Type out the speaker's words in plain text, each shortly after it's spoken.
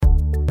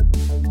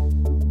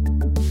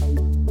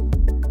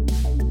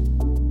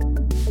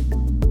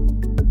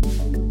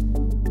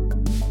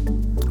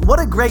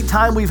great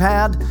time we've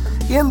had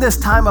in this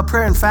time of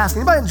prayer and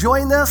fasting. Anybody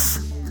enjoying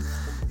this?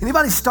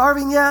 Anybody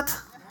starving yet?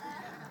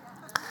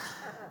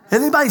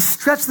 Anybody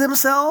stretch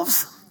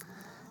themselves?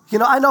 You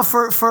know, I know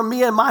for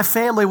me and my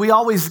family, we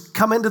always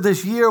come into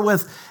this year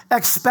with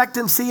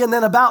expectancy, and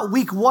then about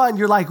week one,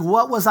 you're like,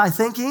 what was I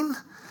thinking?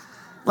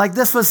 Like,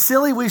 this was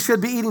silly. We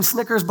should be eating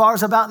Snickers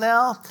bars about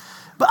now.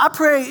 But I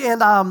pray,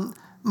 and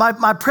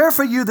my prayer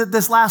for you that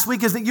this last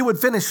week is that you would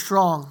finish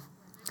strong.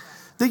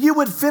 That you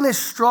would finish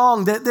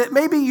strong, that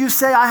maybe you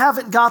say, I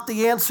haven't got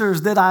the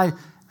answers that I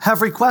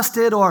have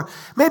requested, or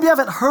maybe I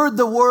haven't heard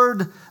the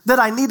word that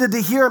I needed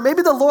to hear.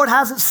 Maybe the Lord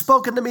hasn't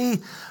spoken to me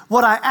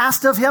what I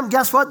asked of him.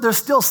 Guess what? There's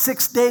still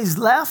 6 days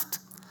left.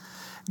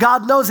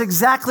 God knows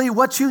exactly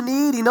what you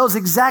need. He knows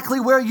exactly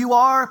where you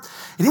are.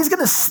 And he's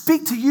going to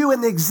speak to you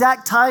in the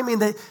exact timing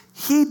that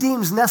he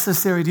deems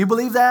necessary. Do you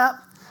believe that?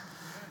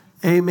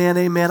 Amen,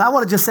 amen. I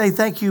want to just say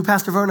thank you,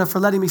 Pastor Verna, for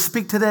letting me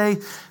speak today.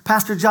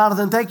 Pastor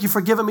Jonathan, thank you for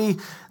giving me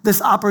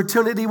this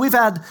opportunity. We've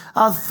had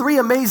 3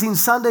 amazing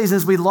Sundays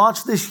as we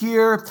launched this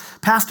year.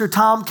 Pastor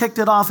Tom kicked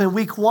it off in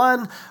week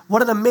 1.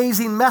 What an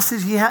amazing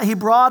message he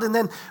brought. And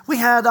then we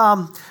had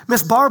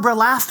Miss Barbara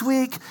last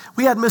week.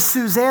 We had Miss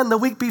Suzanne the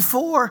week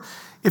before.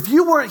 If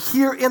you weren't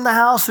here in the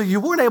house or you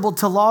weren't able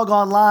to log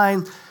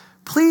online,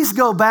 please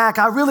go back.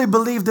 I really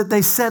believe that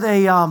they set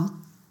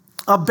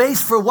a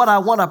base for what I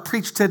want to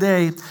preach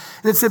today.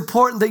 And it's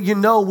important that you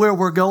know where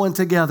we're going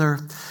together.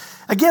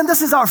 Again,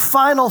 this is our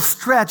final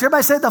stretch.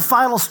 Everybody say the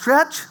final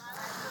stretch.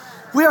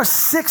 We are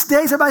 6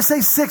 days. Everybody say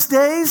 6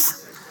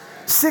 days.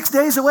 6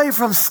 days away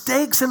from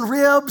steaks and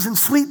ribs and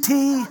sweet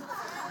tea.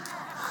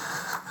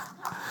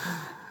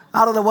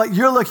 I don't know what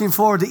you're looking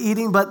forward to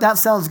eating, but that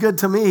sounds good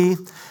to me.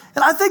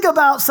 And I think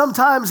about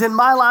sometimes in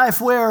my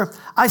life where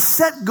I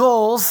set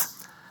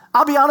goals.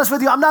 I'll be honest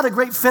with you, I'm not a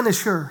great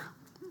finisher.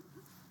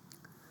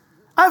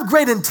 I have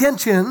great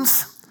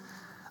intentions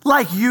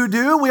like you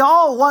do. We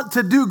all want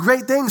to do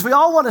great things. We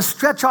all want to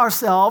stretch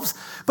ourselves.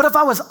 But if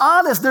I was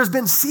honest, there's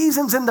been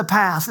seasons in the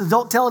past, and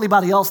don't tell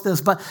anybody else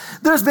this, but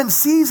there's been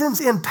seasons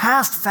in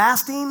past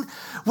fasting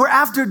where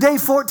after day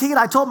 14,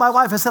 I told my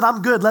wife, I said,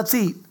 I'm good, let's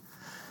eat.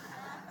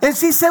 And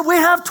she said, we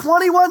have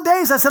 21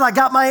 days. I said, I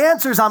got my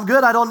answers. I'm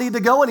good. I don't need to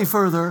go any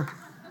further.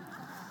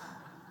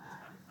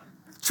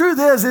 Truth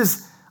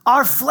is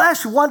our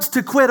flesh wants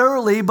to quit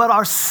early, but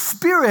our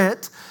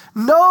spirit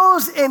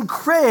knows and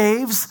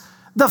craves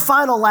the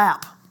final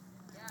lap.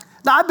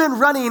 Now, I've been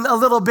running a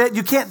little bit.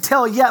 You can't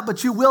tell yet,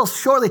 but you will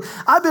shortly.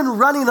 I've been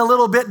running a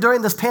little bit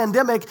during this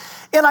pandemic,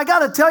 and I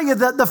got to tell you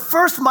that the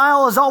first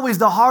mile is always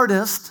the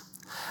hardest.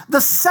 The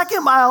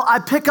second mile, I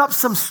pick up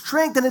some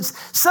strength, and it's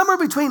somewhere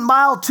between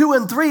mile 2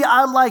 and 3.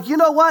 I'm like, you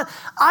know what?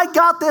 I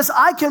got this.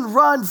 I can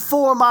run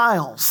 4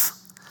 miles.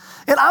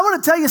 And I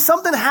want to tell you,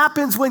 something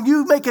happens when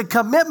you make a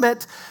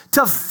commitment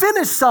to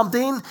finish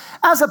something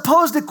as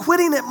opposed to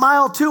quitting at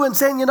mile 2 and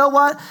saying, you know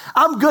what,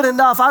 I'm good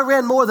enough. I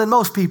ran more than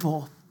most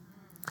people.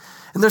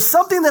 And there's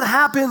something that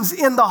happens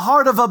in the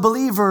heart of a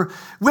believer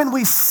when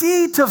we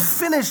see to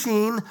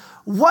finishing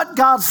what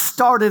God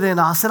started in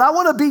us. And I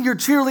want to be your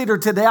cheerleader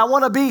today. I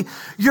want to be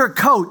your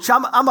coach.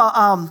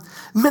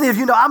 Many of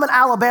you know, I'm an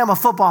Alabama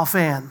football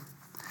fan.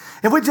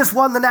 And we just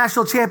won the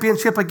national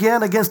championship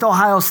again against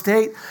Ohio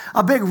State.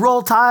 A big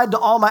Roll Tide to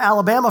all my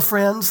Alabama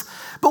friends.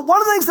 But one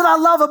of the things that I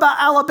love about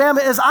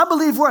Alabama is I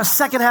believe we're a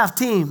second half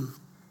team.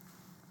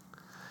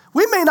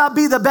 We may not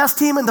be the best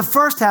team in the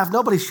first half.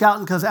 Nobody's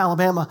shouting because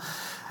Alabama.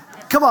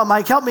 Come on,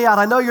 Mike, help me out.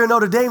 I know you're a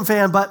Notre Dame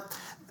fan, but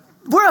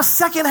we're a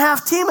second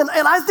half team. And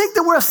I think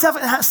that we're a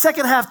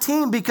second half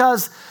team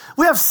because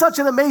we have such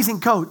an amazing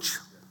coach.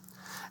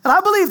 And I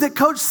believe that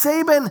Coach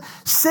Saban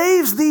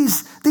saves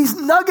these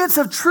nuggets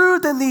of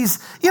truth and these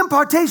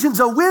impartations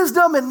of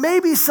wisdom and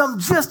maybe some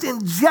just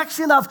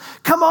injection of,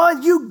 come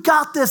on, you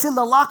got this in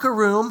the locker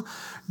room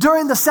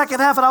during the second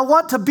half. And I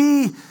want to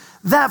be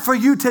that for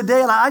you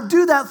today. And I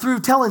do that through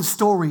telling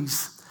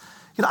stories.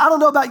 You know, I don't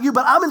know about you,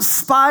 but I'm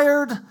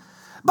inspired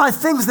by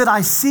things that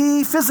I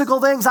see, physical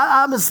things.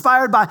 I'm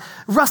inspired by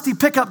rusty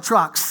pickup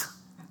trucks.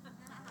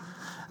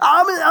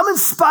 I'm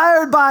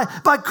inspired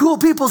by cool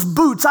people's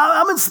boots.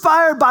 I'm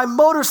inspired by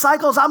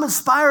motorcycles. I'm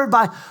inspired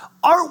by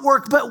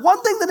artwork. But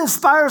one thing that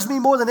inspires me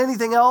more than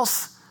anything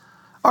else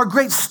are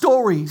great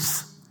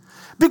stories.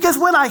 Because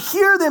when I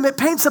hear them, it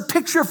paints a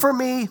picture for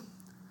me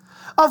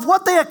of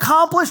what they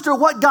accomplished or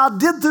what God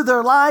did through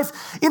their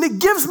life. And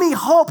it gives me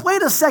hope.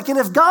 Wait a second,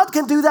 if God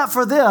can do that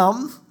for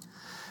them,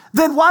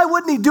 then why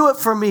wouldn't he do it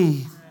for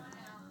me?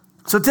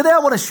 So today I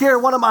want to share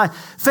one of my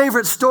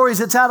favorite stories.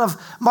 It's out of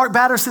Mark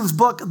Batterson's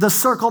book, The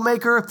Circle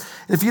Maker. And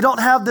if you don't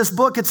have this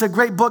book, it's a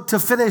great book to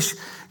finish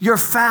your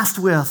fast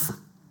with.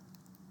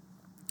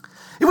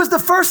 It was the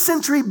 1st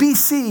century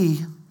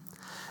BC,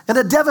 and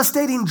a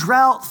devastating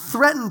drought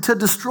threatened to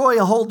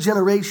destroy a whole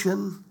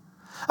generation.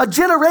 A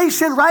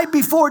generation right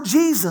before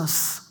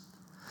Jesus.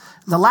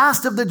 And the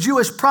last of the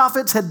Jewish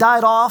prophets had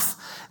died off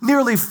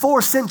nearly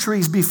 4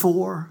 centuries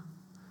before.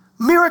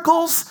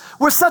 Miracles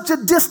were such a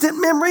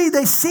distant memory,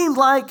 they seemed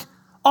like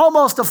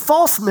almost a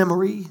false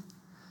memory.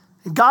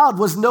 And God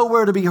was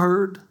nowhere to be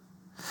heard.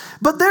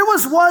 But there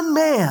was one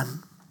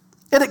man,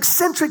 an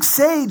eccentric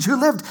sage who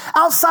lived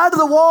outside of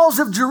the walls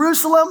of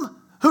Jerusalem,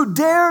 who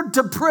dared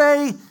to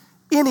pray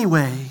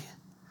anyway.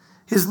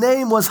 His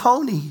name was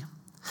Honi.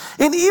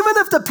 And even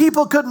if the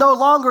people could no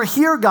longer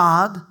hear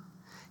God,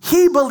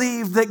 he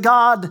believed that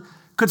God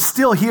could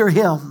still hear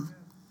him.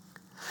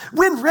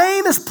 When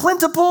rain is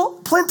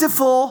plentiful,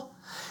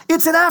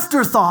 it's an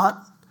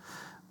afterthought,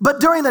 but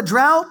during a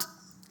drought,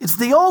 it's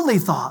the only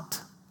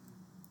thought.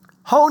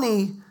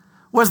 Honi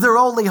was their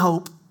only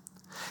hope.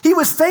 He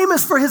was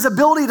famous for his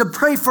ability to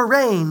pray for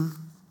rain.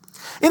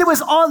 And it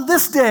was on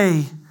this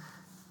day,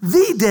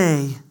 the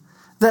day,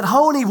 that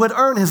Honi would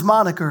earn his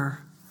moniker.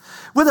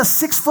 With a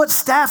 6-foot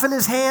staff in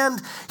his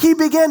hand, he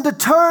began to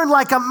turn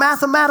like a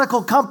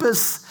mathematical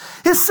compass.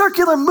 His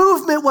circular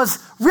movement was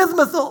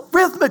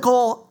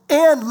rhythmical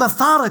and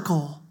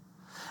methodical.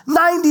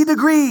 90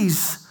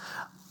 degrees,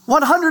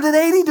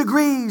 180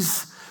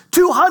 degrees,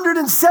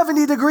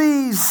 270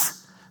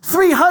 degrees,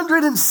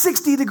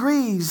 360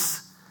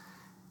 degrees.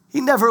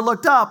 He never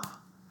looked up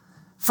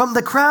from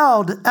the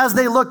crowd as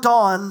they looked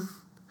on.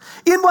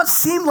 In what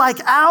seemed like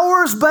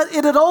hours, but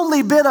it had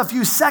only been a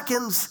few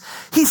seconds,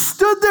 he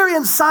stood there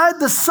inside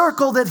the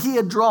circle that he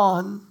had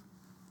drawn.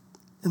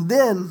 And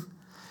then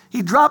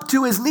he dropped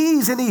to his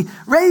knees and he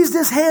raised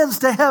his hands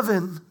to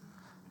heaven.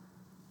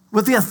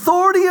 With the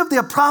authority of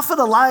the prophet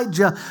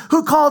Elijah,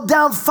 who called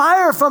down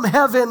fire from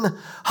heaven,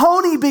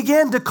 Honi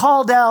began to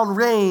call down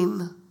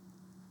rain.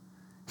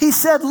 He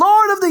said,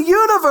 Lord of the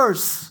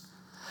universe,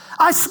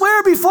 I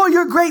swear before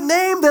your great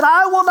name that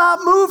I will not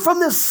move from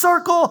this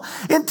circle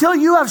until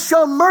you have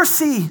shown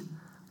mercy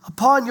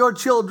upon your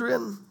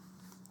children.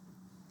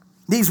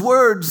 These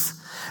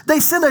words, they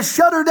sent a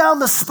shudder down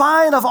the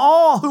spine of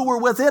all who were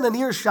within an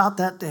earshot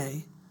that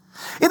day.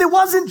 And it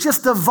wasn't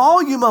just the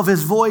volume of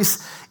his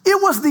voice,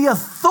 it was the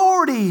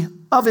authority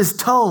of his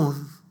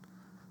tone,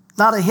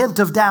 not a hint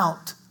of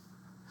doubt.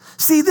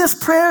 See, this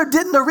prayer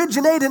didn't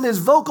originate in his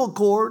vocal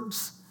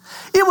cords.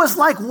 It was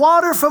like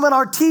water from an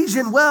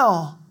artesian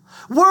well.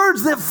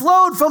 Words that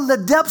flowed from the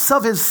depths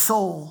of his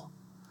soul.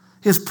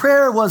 His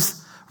prayer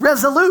was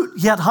resolute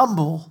yet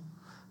humble,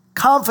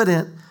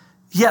 confident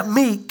yet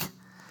meek,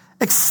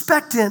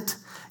 expectant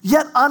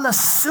yet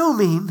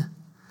unassuming.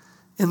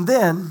 And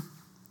then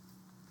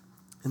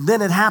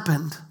it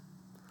happened.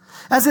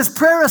 As his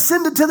prayer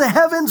ascended to the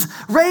heavens,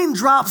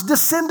 raindrops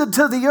descended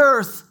to the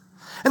earth.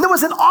 And there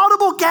was an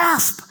audible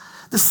gasp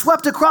that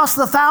swept across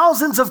the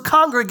thousands of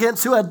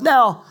congregants who had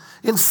now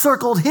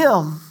encircled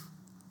him.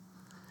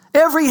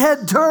 Every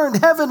head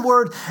turned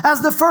heavenward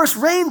as the first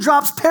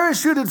raindrops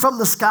parachuted from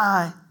the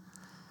sky.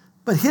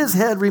 But his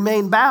head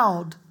remained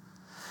bowed.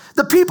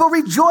 The people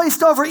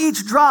rejoiced over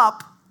each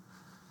drop.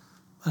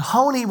 But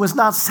Honi was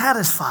not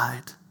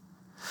satisfied.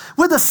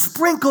 With a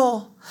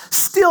sprinkle,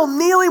 still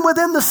kneeling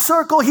within the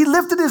circle, he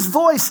lifted his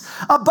voice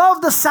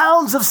above the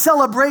sounds of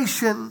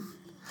celebration.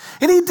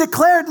 And he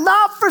declared,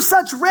 not for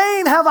such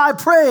rain have I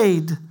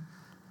prayed,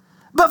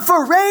 but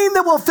for rain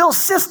that will fill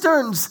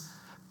cisterns,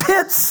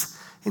 pits,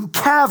 and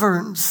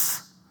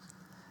caverns.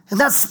 And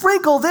that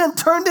sprinkle then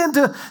turned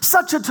into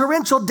such a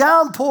torrential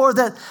downpour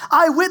that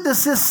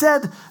eyewitnesses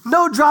said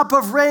no drop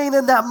of rain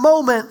in that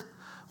moment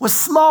was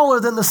smaller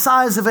than the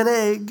size of an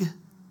egg.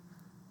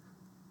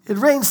 It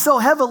rained so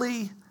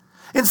heavily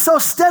and so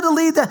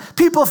steadily that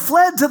people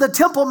fled to the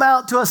Temple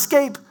Mount to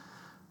escape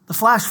the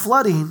flash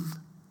flooding.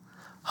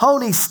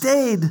 Honi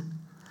stayed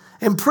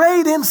and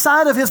prayed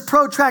inside of his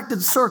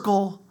protracted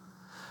circle.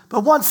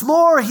 But once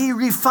more, he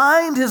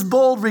refined his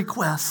bold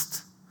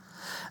request.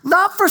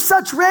 Not for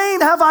such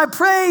rain have I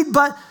prayed,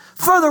 but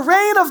for the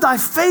rain of thy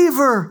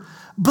favor,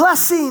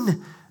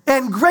 blessing,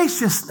 and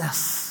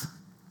graciousness.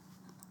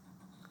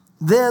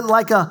 Then,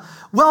 like a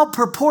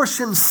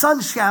well-proportioned sun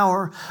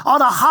shower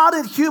on a hot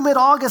and humid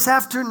August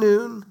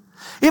afternoon,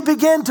 it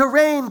began to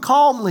rain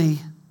calmly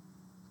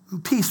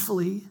and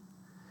peacefully.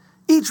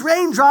 Each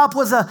raindrop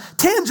was a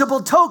tangible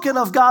token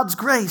of God's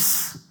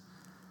grace.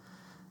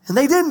 And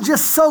they didn't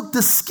just soak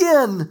the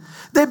skin,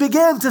 they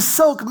began to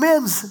soak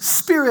men's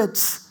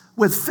spirits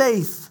with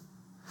faith.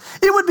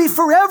 It would be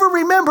forever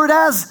remembered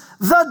as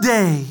the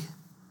day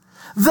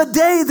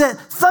that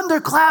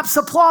thunderclaps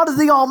applauded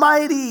the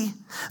Almighty,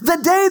 the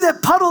day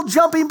that puddle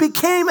jumping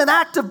became an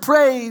act of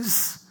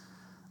praise,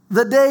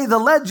 the day the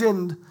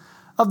legend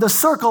of the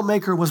circle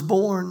maker was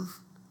born.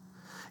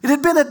 It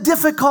had been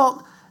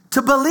difficult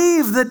to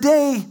believe the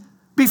day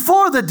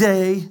before the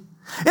day,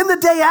 and the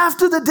day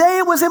after the day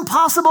it was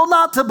impossible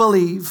not to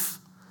believe.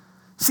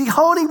 See,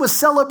 Honi was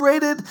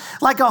celebrated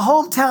like a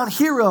hometown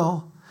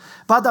hero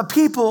by the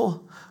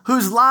people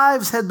whose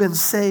lives had been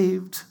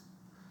saved.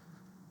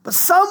 But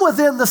some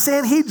within the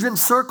Sanhedrin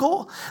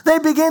circle, they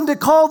began to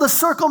call the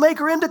circle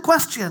maker into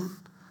question.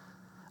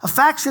 A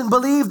faction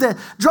believed that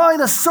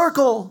drawing a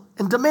circle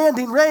and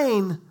demanding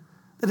rain,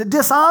 that it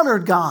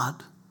dishonored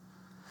God.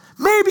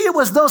 Maybe it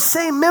was those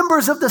same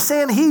members of the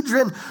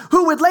Sanhedrin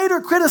who would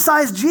later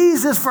criticize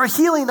Jesus for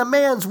healing a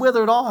man's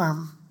withered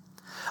arm.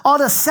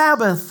 On a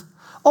Sabbath,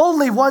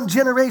 only one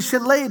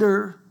generation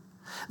later,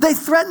 They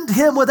threatened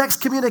him with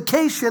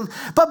excommunication,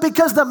 but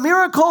because the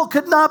miracle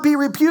could not be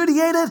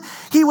repudiated,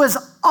 he was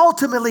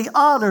ultimately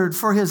honored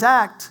for his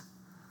act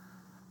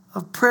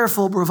of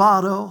prayerful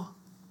bravado.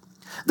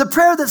 The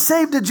prayer that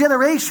saved a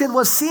generation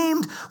was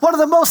seemed one of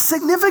the most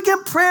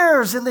significant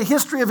prayers in the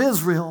history of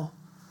Israel.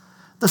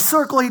 The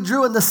circle he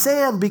drew in the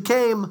sand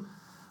became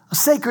a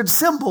sacred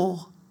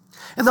symbol.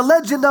 And the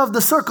legend of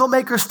the circle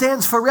maker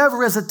stands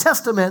forever as a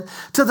testament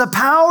to the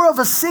power of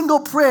a single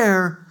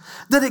prayer,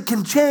 that it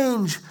can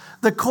change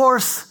the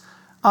course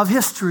of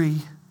history.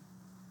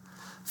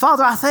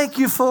 Father, I thank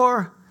you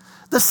for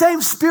the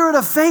same spirit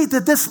of faith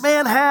that this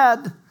man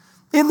had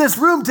in this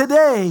room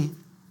today.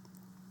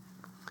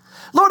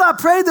 Lord, I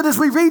pray that as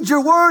we read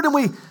your word and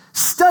we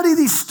study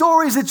these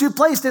stories that you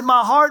placed in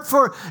my heart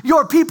for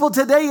your people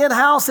today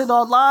in-house and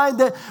online,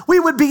 that we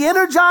would be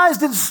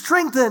energized and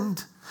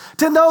strengthened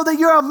to know that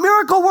you're a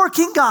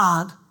miracle-working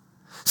God,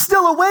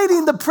 still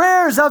awaiting the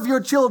prayers of your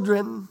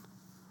children.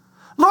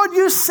 Lord,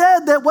 you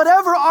said that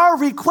whatever our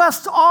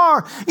requests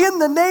are, in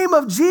the name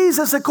of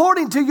Jesus,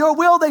 according to your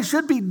will, they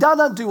should be done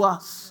unto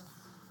us.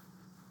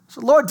 So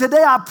Lord,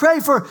 today I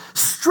pray for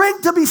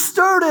strength to be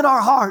stirred in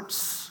our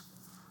hearts.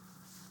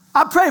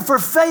 I pray for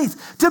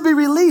faith to be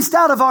released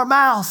out of our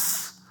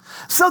mouths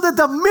so that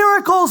the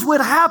miracles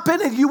would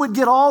happen and you would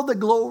get all the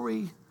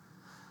glory.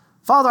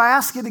 Father, I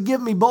ask you to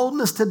give me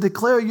boldness to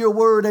declare your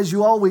word as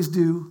you always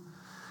do.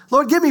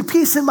 Lord, give me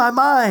peace in my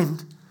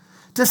mind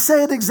to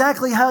say it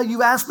exactly how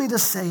you asked me to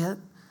say it.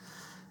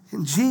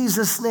 In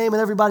Jesus' name,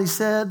 and everybody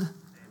said,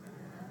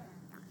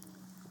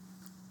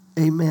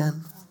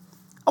 amen.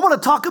 I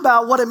want to talk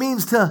about what it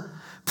means to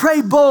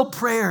pray bold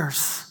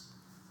prayers.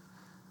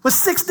 With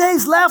 6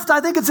 days left,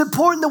 I think it's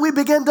important that we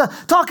begin to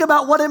talk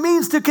about what it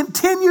means to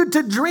continue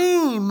to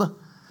dream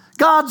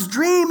God's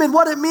dream and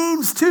what it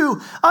means to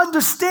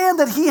understand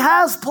that he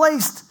has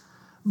placed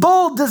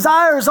bold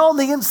desires on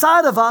the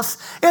inside of us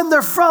and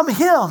they're from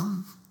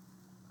him.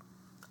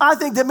 I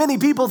think that many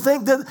people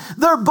think that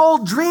their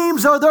bold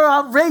dreams or their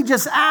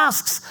outrageous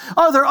asks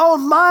are their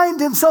own mind,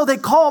 and so they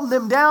calm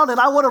them down. And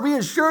I want to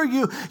reassure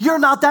you, you're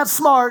not that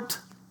smart.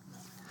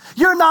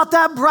 You're not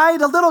that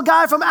bright. A little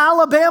guy from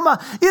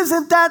Alabama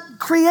isn't that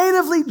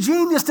creatively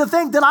genius to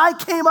think that I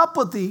came up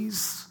with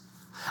these.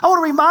 I want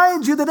to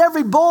remind you that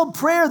every bold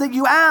prayer that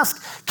you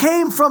ask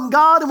came from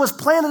God and was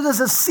planted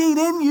as a seed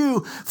in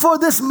you for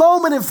this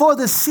moment and for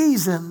this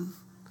season.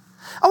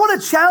 I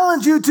want to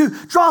challenge you to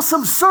draw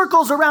some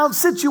circles around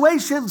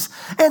situations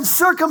and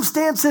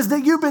circumstances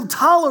that you've been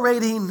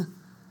tolerating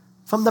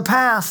from the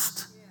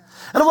past.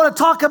 And I want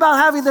to talk about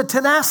having the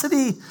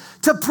tenacity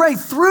to pray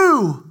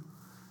through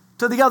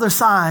to the other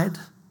side.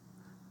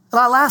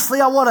 And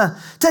lastly, I want to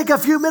take a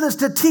few minutes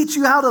to teach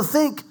you how to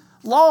think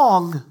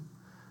long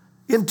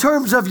in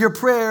terms of your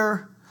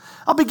prayer.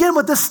 I'll begin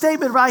with this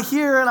statement right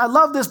here, and I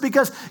love this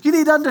because you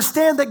need to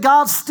understand that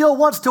God still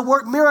wants to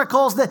work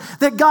miracles,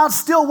 that God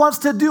still wants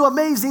to do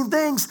amazing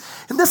things.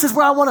 And this is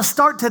where I want to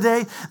start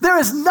today. There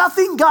is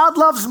nothing God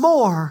loves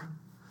more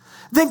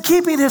than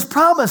keeping his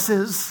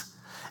promises,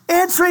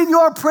 answering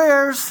your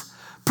prayers,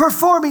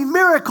 performing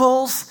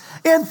miracles,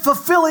 and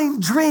fulfilling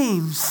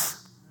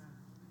dreams.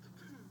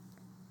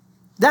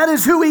 That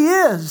is who he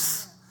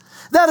is.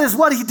 That is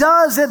what he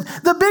does. And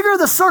the bigger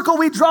the circle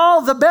we draw,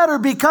 the better,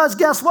 because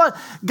guess what?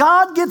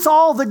 God gets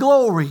all the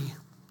glory.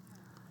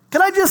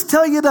 Can I just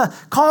tell you to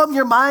calm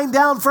your mind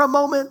down for a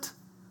moment?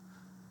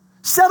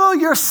 Settle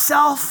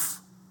yourself.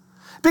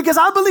 Because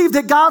I believe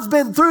that God's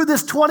been through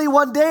this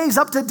 21 days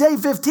up to day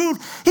 15.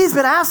 He's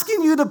been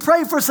asking you to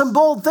pray for some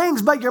bold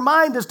things, but your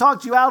mind has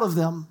talked you out of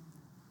them.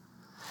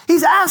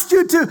 He's asked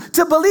you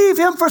to believe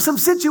him for some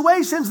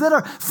situations that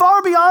are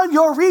far beyond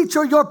your reach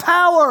or your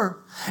power.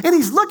 And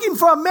he's looking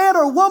for a man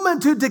or woman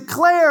to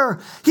declare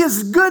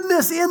his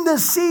goodness in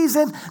this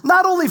season,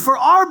 not only for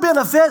our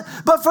benefit,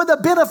 but for the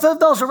benefit of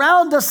those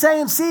around us,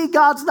 saying, see,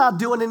 God's not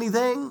doing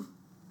anything.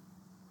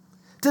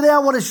 Today I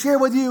want to share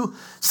with you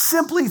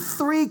simply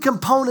 3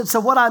 components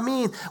of what I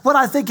mean, what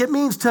I think it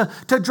means to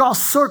draw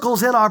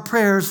circles in our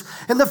prayers.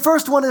 And the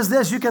first one is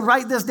this. You can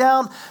write this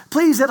down.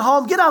 Please, at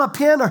home, get out a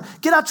pen or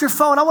get out your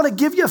phone. I want to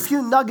give you a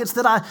few nuggets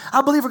that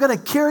I believe are going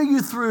to carry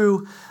you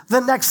through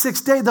the next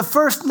 6 days. The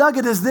first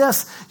nugget is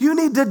this. You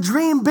need to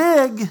dream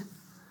big,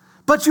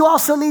 but you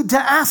also need to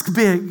ask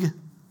big.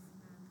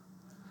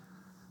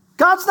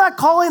 God's not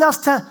calling us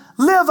to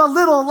live a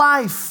little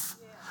life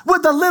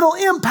with a little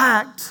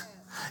impact.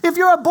 If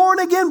you're a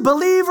born-again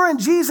believer and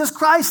Jesus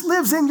Christ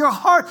lives in your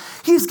heart,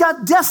 he's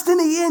got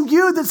destiny in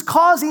you that's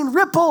causing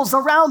ripples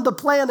around the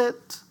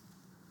planet.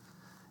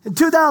 In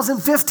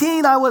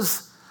 2015, I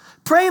was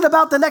praying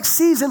about the next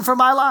season for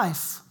my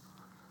life.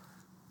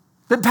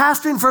 Been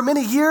pastoring for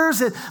many years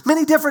at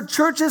many different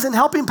churches and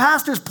helping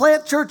pastors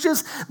plant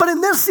churches. But in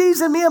this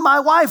season, me and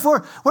my wife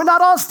were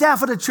not on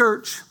staff at a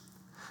church.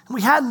 And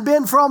we hadn't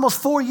been for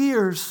almost 4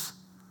 years,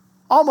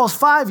 almost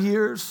 5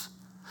 years.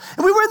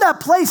 And we were in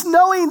that place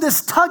knowing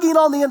this tugging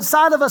on the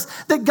inside of us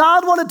that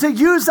God wanted to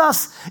use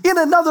us in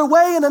another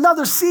way, in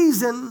another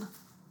season.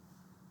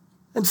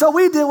 And so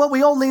we did what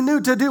we only knew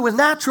to do with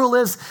natural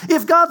is,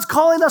 if God's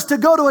calling us to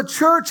go to a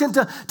church and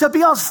to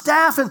be on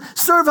staff and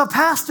serve a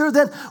pastor,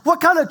 then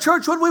what kind of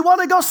church would we want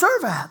to go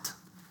serve at?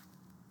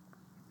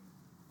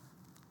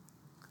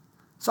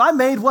 So I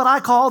made what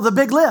I call the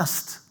big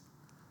list,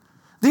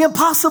 the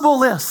impossible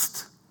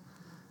list.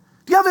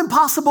 Do you have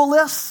impossible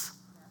lists?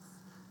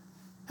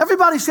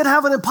 Everybody should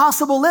have an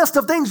impossible list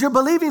of things you're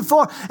believing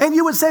for, and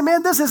you would say,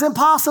 man, this is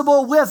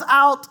impossible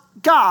without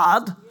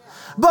God.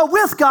 But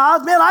with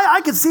God, man,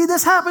 I could see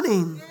this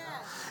happening.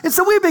 And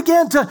so we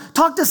began to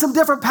talk to some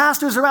different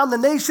pastors around the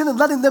nation and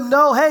letting them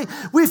know, hey,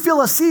 we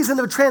feel a season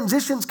of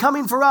transitions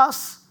coming for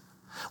us.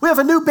 We have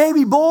a new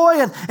baby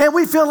boy, and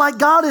we feel like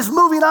God is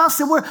moving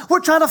us, and we're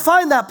trying to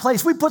find that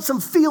place. We put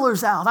some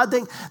feelers out. I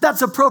think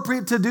that's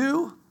appropriate to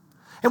do.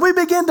 And we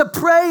began to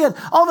pray, and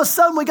all of a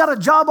sudden we got a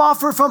job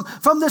offer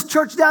from this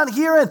church down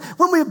here, and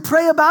when we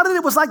pray about it,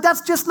 it was like,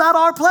 that's just not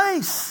our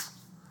place.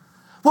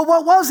 Well,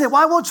 what was it?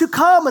 Why won't you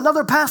come?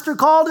 Another pastor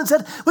called and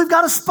said, we've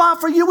got a spot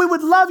for you. We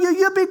would love you.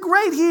 You'd be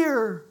great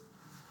here.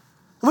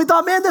 And we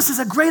thought, man, this is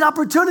a great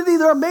opportunity.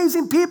 They're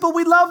amazing people.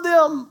 We love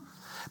them.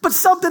 But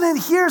something in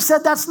here said,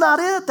 that's not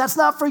it. That's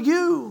not for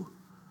you.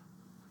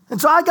 And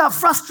so I got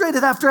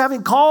frustrated after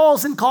having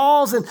calls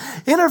and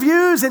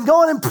interviews and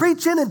going and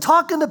preaching and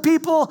talking to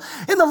people.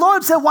 And the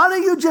Lord said, why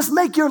don't you just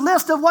make your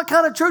list of what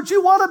kind of church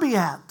you want to be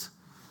at?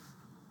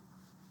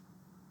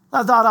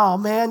 I thought, oh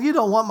man, you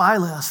don't want my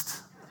list.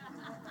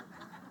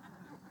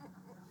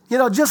 You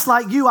know, just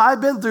like you,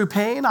 I've been through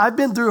pain. I've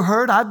been through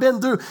hurt. I've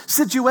been through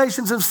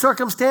situations and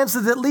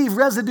circumstances that leave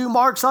residue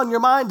marks on your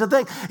mind to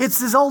think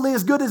it's only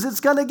as good as it's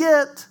going to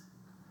get.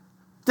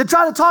 To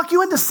try to talk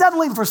you into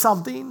settling for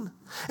something.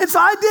 And so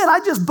I did. I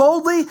just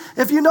boldly,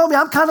 if you know me,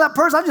 I'm kind of that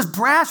person. I'm just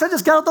brash. I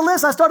just got out the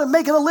list. I started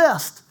making a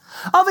list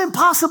of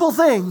impossible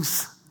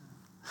things.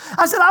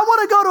 I said, I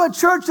want to go to a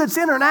church that's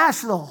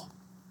international.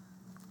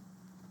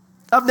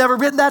 I've never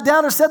written that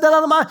down or said that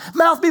out of my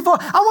mouth before.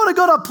 I want to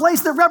go to a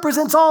place that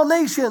represents all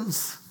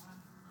nations.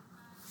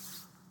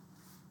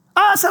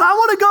 I said, I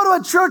want to go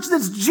to a church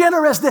that's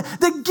generous,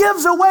 that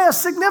gives away a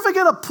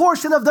significant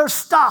portion of their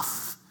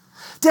stuff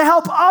to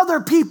help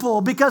other people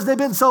because they've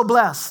been so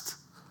blessed.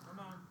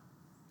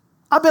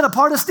 I've been a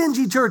part of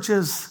stingy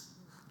churches.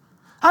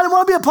 I didn't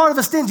want to be a part of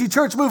a stingy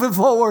church moving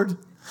forward.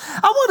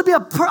 I want to be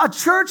a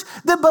church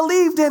that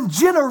believed in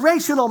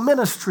generational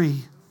ministry.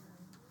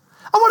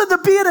 I wanted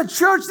to be in a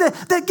church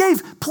that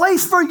gave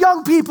place for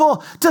young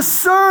people to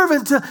serve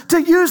and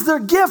to use their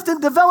gift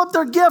and develop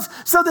their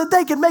gift so that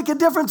they can make a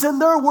difference in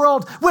their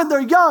world when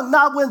they're young,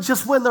 not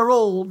just when they're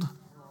old.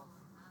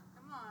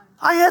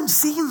 I hadn't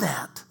seen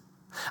that.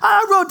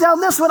 I wrote down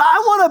this one.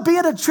 I want to be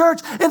in a church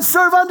and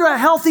serve under a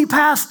healthy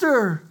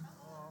pastor.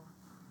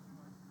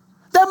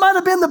 That might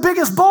have been the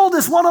biggest,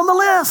 boldest one on the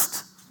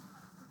list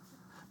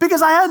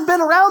because I hadn't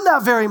been around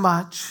that very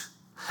much.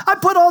 I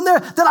put on there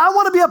that I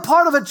want to be a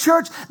part of a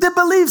church that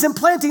believes in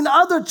planting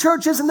other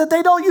churches and that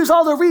they don't use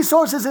all their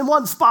resources in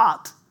one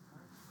spot.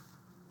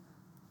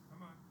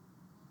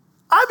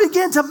 I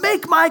began to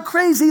make my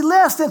crazy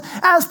list, and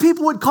as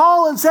people would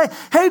call and say,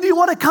 hey, do you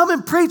want to come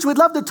and preach? We'd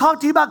love to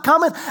talk to you about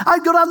coming.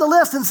 I'd go down the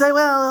list and say,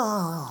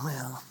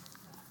 well.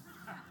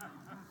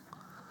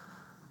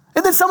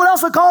 And then someone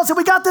else would call and say,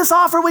 we got this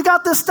offer, we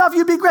got this stuff,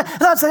 you'd be great.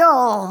 And I'd say,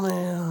 oh,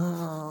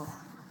 man.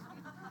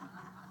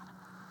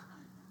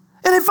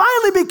 And it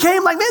finally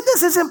became like, man,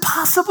 this is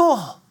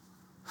impossible.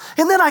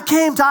 And then I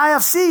came to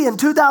IFC in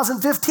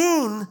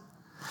 2015.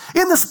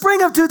 In the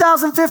spring of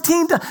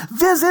 2015 to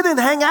visit and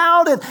hang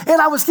out.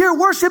 And I was here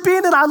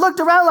worshiping, and I looked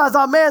around and I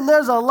thought, man,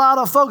 there's a lot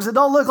of folks that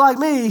don't look like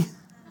me.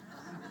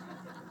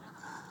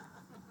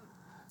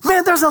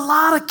 Man, there's a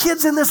lot of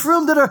kids in this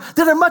room that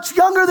are much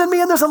younger than me,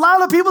 and there's a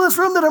lot of people in this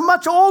room that are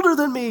much older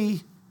than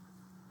me.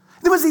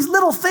 There was these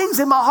little things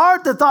in my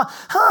heart that thought,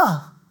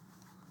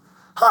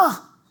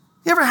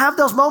 You ever have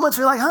those moments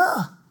where you're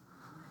like,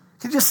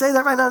 Can you just say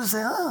that right now? Just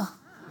say,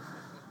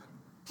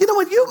 You know,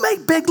 when you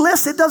make big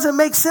lists, it doesn't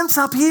make sense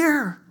up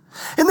here.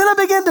 And then I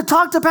began to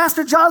talk to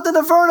Pastor Jonathan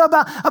and Verna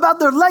about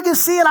their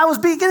legacy, and I was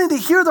beginning to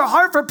hear their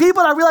heart for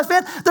people, and I realized,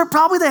 man, they're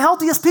probably the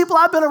healthiest people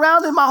I've been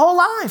around in my whole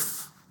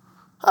life.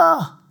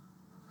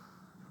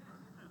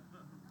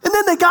 And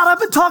then they got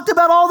up and talked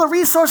about all the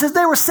resources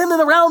they were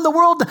sending around the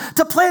world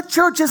to plant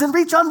churches and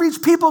reach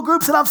unreached people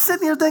groups, and I'm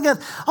sitting here thinking,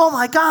 oh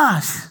my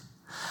gosh,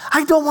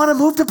 I don't want to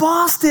move to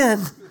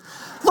Boston.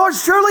 Lord,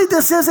 surely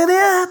this isn't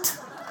it.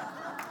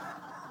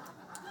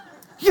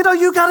 You know,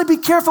 you got to be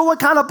careful what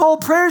kind of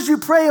bold prayers you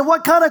pray and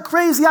what kind of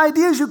crazy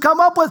ideas you come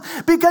up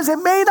with, because it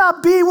may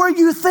not be where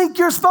you think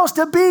you're supposed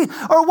to be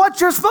or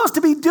what you're supposed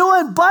to be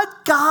doing, but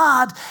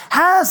God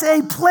has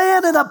a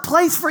plan and a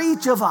place for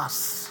each of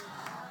us.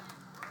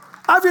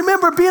 I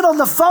remember being on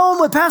the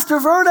phone with Pastor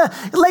Verna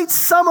late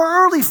summer,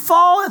 early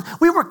fall, and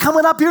we were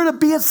coming up here to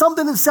be at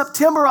something in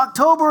September,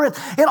 October, and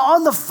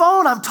on the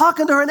phone, I'm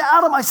talking to her, and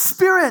out of my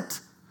spirit,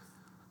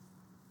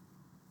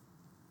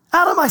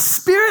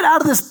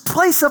 out of this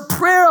place of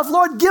prayer of,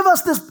 Lord, give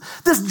us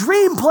this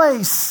dream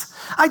place.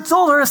 I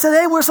told her, I said,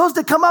 hey, we're supposed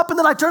to come up. And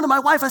then I turned to my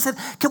wife. I said,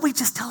 can we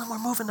just tell him we're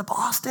moving to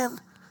Boston?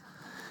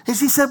 And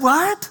she said,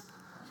 what?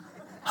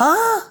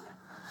 Huh?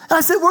 And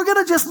I said, we're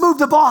going to just move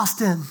to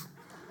Boston.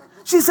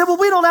 She said, well,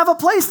 we don't have a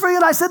place for you.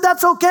 And I said,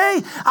 that's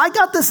okay. I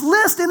got this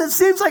list, and it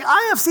seems like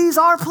IFC's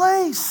our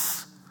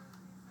place.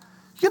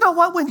 You know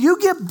what? When you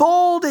get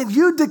bold and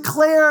you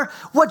declare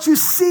what you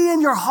see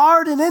in your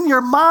heart and in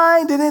your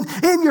mind and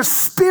in your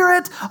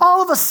spirit,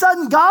 all of a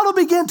sudden God will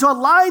begin to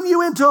align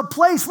you into a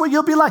place where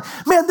you'll be like,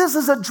 man, this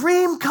is a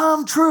dream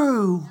come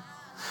true.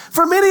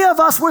 For many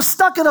of us, we're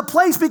stuck in a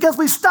place because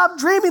we've stopped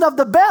dreaming of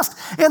the best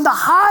and the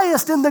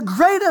highest and the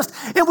greatest,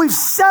 and we've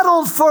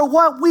settled for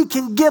what we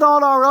can get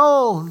on our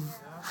own.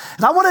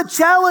 And I want to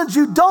challenge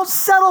you, don't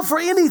settle for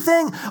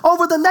anything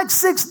over the next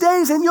 6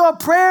 days in your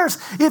prayers.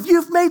 If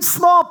you've made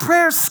small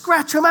prayers,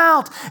 scratch them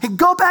out and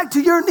go back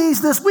to your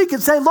knees this week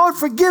and say, Lord,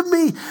 forgive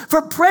me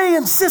for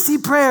praying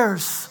sissy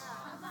prayers.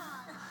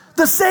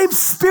 The same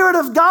Spirit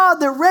of God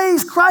that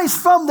raised Christ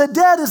from the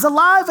dead is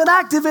alive and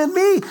active in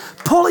me,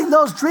 pulling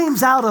those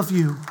dreams out of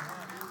you.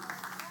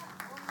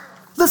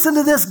 Listen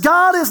to this.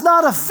 God is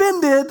not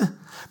offended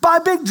by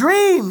big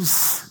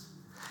dreams.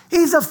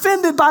 He's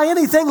offended by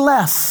anything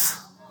less.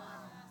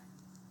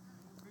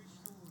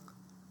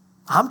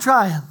 I'm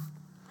trying.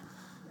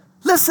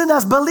 Listen,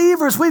 as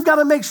believers, we've got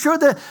to make sure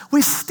that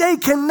we stay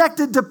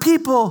connected to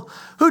people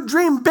who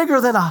dream bigger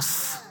than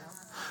us,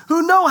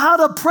 who know how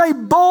to pray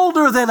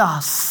bolder than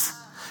us.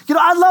 You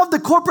know, I love the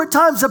corporate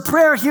times of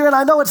prayer here, and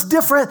I know it's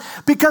different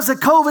because of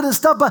COVID and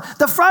stuff, but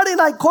the Friday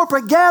night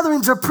corporate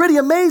gatherings are pretty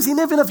amazing,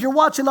 even if you're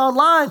watching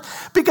online,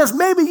 because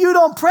maybe you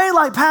don't pray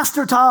like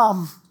Pastor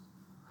Tom,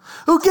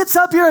 who gets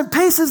up here and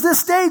paces this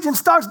stage and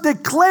starts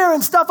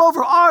declaring stuff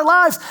over our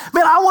lives.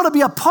 Man, I want to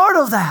be a part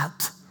of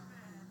that.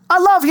 I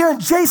love hearing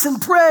Jason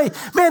pray.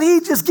 Man, he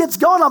just gets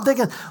going. I'm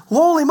thinking,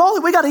 holy moly,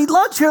 we got to eat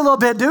lunch here a little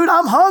bit, dude.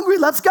 I'm hungry.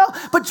 Let's go.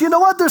 But you know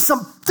what?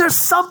 There's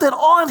something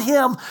on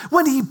him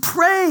when he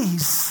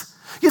prays.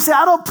 You say,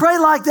 I don't pray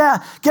like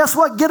that. Guess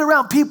what? Get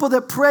around people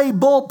that pray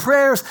bold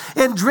prayers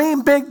and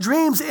dream big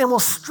dreams, and will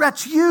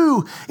stretch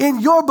you in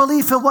your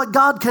belief in what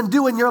God can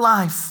do in your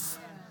life.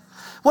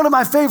 One of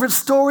my favorite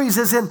stories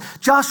is in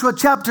Joshua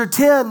chapter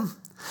 10.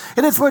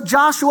 And it's where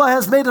Joshua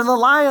has made an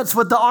alliance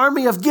with the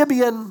army of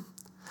Gibeon.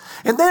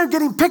 And they're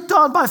getting picked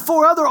on by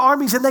 4 other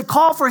armies, and they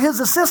call for his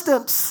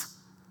assistance.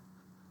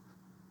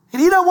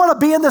 And he doesn't want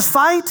to be in this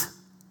fight.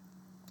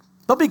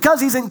 But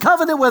because he's in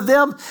covenant with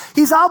them,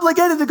 he's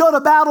obligated to go to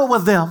battle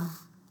with them.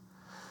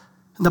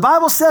 And the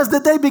Bible says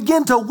that they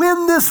begin to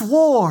win this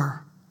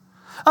war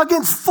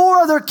against 4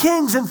 other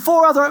kings and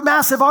 4 other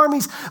massive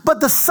armies.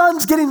 But the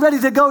sun's getting ready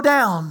to go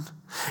down.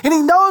 And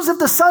he knows if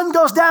the sun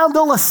goes down,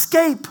 they'll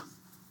escape.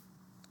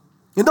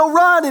 And they'll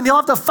run, and he'll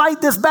have to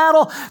fight this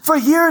battle for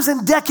years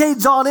and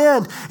decades on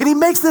end. And he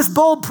makes this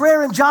bold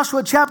prayer in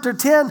Joshua chapter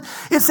 10.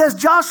 It says,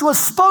 Joshua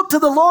spoke to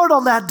the Lord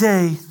on that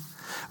day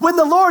when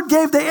the Lord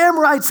gave the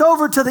Amorites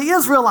over to the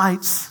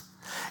Israelites.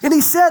 And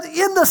he said,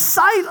 in the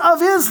sight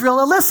of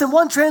Israel, and listen,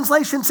 one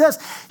translation says,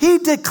 he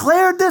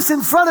declared this in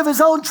front of his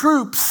own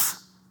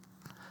troops.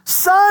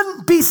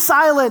 Sun, be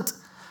silent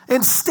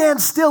and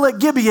stand still at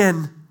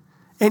Gibeon.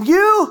 And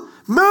you,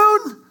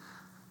 moon,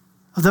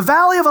 of the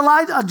valley of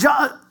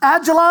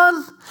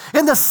Ajalon,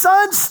 and the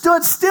sun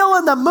stood still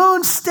and the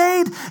moon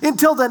stayed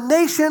until the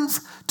nations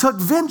took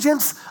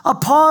vengeance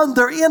upon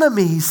their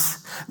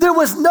enemies. There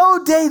was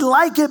no day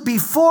like it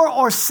before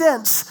or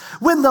since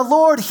when the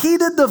Lord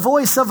heeded the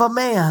voice of a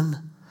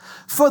man,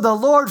 for the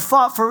Lord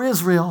fought for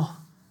Israel.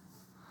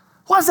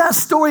 Why is that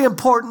story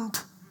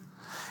important?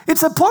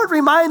 It's an important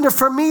reminder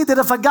for me that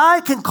if a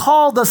guy can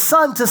call the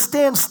sun to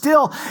stand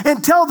still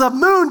and tell the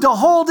moon to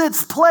hold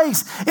its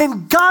place,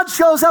 and God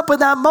shows up in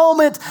that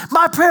moment,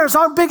 my prayers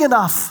aren't big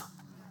enough.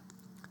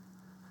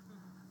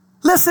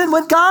 Listen,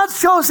 when God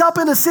shows up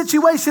in a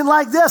situation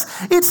like this,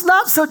 it's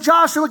not so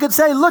Joshua could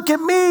say, look at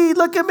me,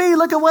 look at me,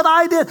 look at what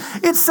I did.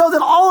 It's so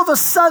that all of a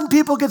sudden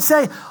people could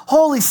say,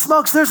 holy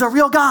smokes, there's a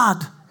real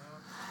God.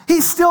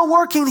 He's still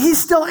working.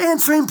 He's still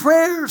answering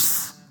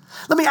prayers.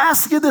 Let me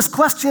ask you this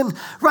question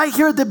right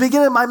here at the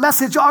beginning of my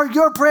message. Are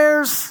your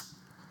prayers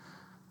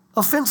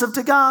offensive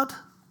to God?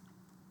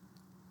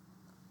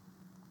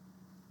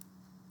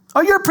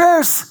 Are your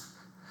prayers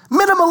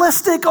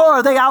minimalistic, or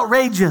are they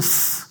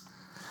outrageous?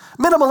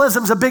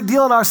 Minimalism is a big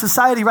deal in our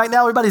society right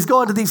now. Everybody's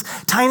going to these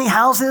tiny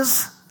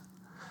houses.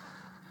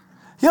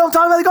 You know what I'm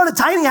talking about? They go to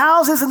tiny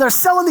houses and they're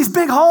selling these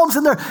big homes,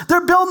 and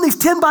they're building these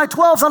 10 by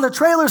 12s on the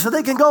trailers so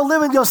they can go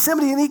live in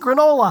Yosemite and eat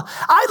granola.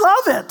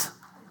 I love it.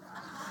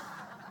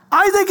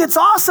 I think it's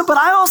awesome, but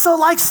I also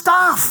like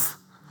stuff.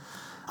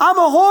 I'm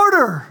a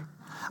hoarder.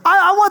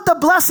 I want the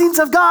blessings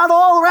of God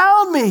all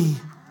around me.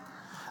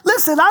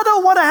 Listen, I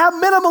don't want to have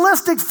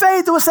minimalistic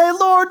faith that will say,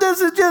 Lord,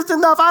 this is just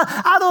enough.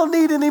 I don't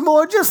need any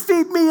more. Just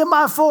feed me and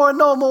my 4 and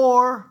no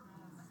more.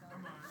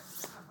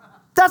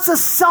 That's a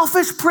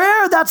selfish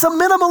prayer. That's a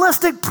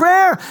minimalistic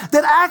prayer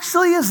that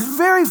actually is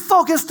very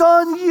focused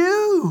on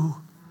you.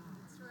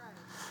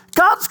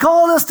 God's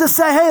calling us to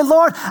say, hey,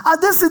 Lord,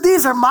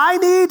 these are my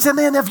needs, and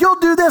then if you'll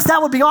do this,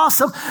 that would be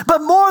awesome. But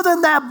more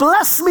than that,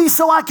 bless me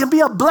so I can be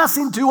a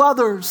blessing to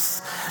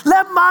others.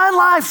 Let my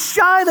life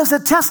shine as a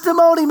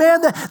testimony,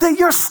 man, that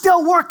you're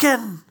still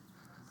working.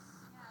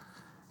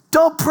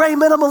 Don't pray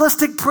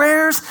minimalistic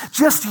prayers,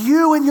 just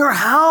you and your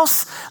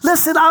house.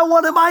 Listen, I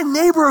want my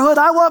neighborhood,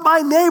 I want my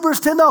neighbors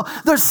to know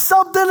there's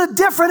something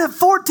different at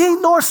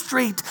 14 North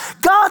Street.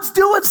 God's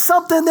doing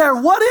something there.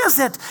 What is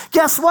it?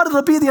 Guess what?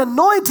 It'll be the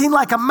anointing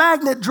like a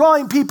magnet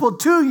drawing people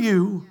to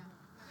you.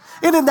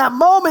 And in that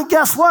moment,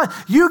 guess what?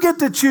 You get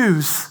to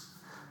choose.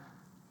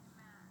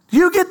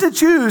 You get to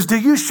choose. Do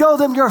you show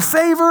them your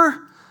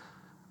favor,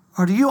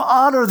 or do you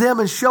honor them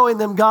in showing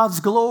them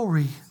God's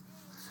glory?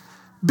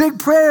 Big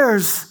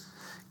prayers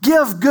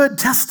give good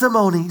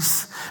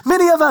testimonies.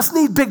 Many of us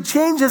need big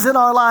changes in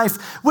our life,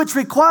 which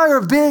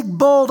require big,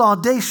 bold,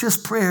 audacious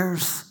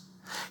prayers.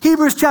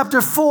 Hebrews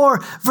chapter 4,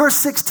 verse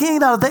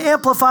 16 out of the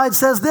Amplified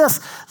says this,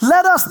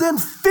 let us then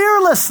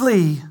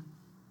fearlessly.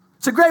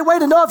 It's a great way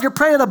to know if you're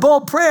praying a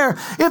bold prayer.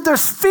 If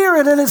there's fear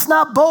in it, it's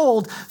not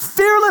bold.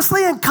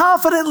 Fearlessly and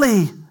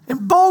confidently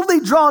and boldly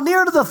draw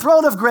near to the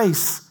throne of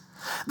grace.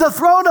 The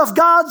throne of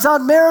God's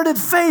unmerited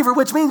favor,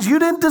 which means you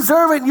didn't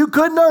deserve it and you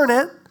couldn't earn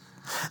it,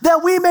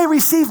 that we may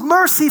receive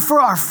mercy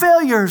for our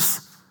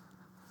failures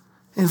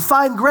and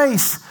find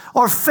grace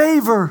or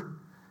favor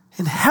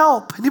and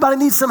help. Anybody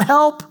need some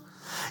help?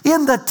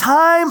 In the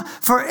time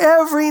for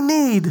every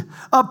need,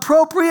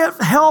 appropriate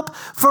help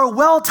for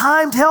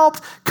well-timed help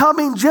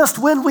coming just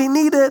when we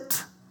need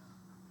it.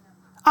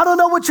 I don't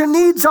know what your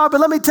needs are, but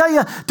let me tell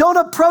you, don't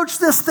approach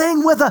this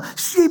thing with a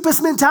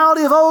sheepish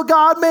mentality of, oh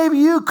God, maybe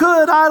you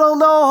could, I don't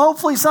know,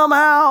 hopefully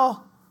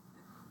somehow.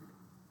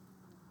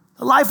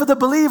 The life of the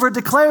believer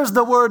declares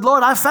the word,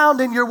 Lord, I found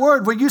in your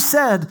word where you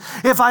said,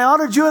 if I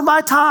honored you in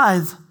my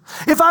tithe,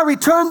 if I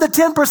returned the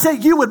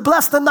 10%, you would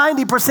bless the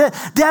 90%.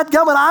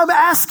 Dadgummit, I'm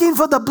asking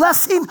for the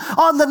blessing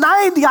on the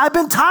 90. I've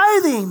been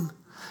tithing.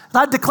 And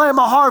I declare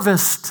my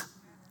harvest.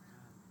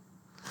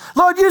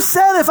 Lord, you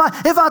said if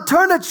I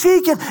turn a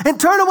cheek and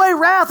turn away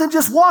wrath and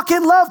just walk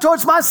in love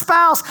towards my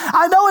spouse,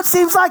 I know it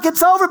seems like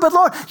it's over, but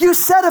Lord, you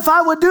said if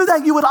I would do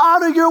that, you would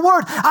honor your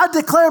word. I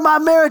declare my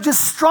marriage is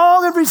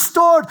strong and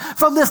restored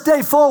from this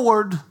day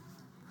forward.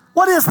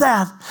 What is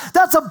that?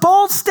 That's a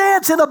bold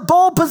stance and a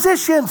bold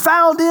position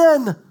found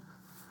in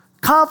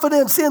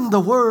confidence in the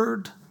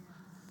word.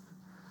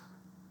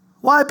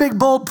 Why big,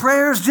 bold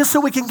prayers? Just so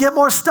we can get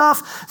more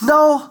stuff?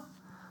 No,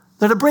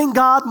 they're to bring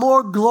God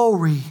more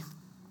glory.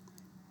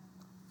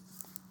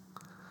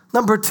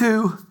 Number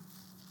 2,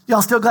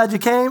 y'all still glad you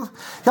came?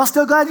 Y'all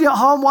still glad you're at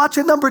home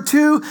watching? Number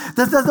 2,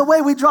 the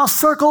way we draw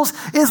circles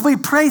is we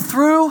pray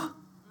through.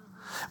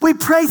 We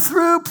pray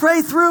through.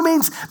 Pray through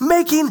means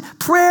making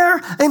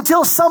prayer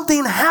until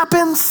something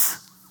happens.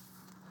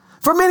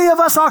 For many of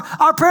us,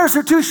 our prayers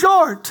are too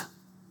short.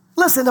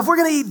 Listen, if we're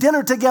going to eat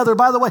dinner together,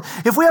 by the way,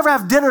 if we ever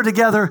have dinner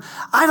together,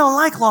 I don't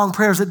like long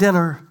prayers at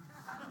dinner.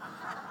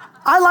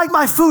 I like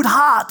my food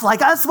hot. Like,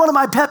 that's one of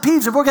my pet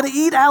peeves. If we're going to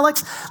eat,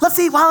 Alex, let's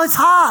eat while it's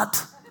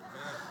hot.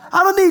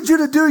 I don't need you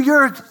to do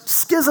your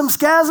schism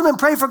and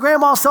pray for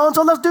grandma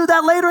so-and-so. Let's do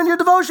that later in your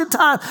devotion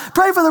time.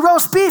 Pray for the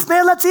roast beef,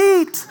 man. Let's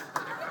eat.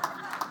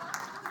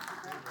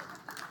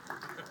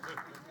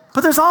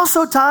 But there's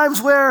also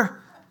times where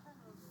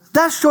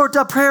that short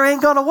up prayer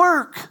ain't going to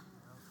work.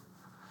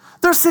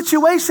 There's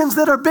situations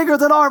that are bigger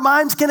than our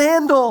minds can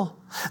handle.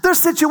 There's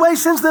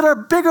situations that are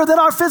bigger than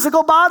our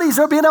physical bodies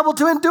are being able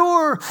to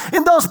endure.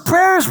 And those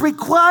prayers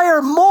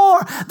require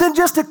more than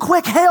just a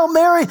quick Hail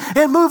Mary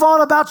and move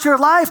on about your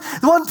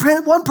life.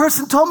 One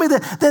person told me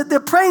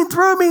that praying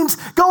through means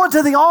going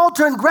to the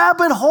altar and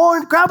grabbing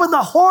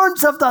the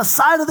horns of the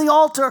side of the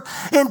altar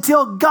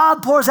until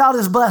God pours out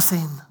his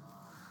blessing.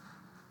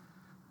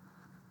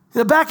 You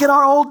know, back in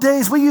our old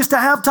days, we used to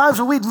have times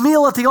when we'd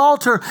meal at the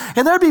altar,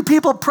 and there'd be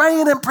people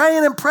praying and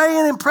praying and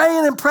praying and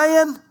praying and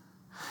praying.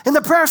 And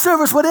the prayer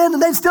service would end,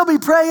 and they'd still be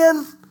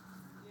praying.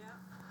 Yeah.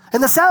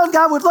 And the sound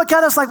guy would look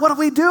at us like, what do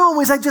we do? And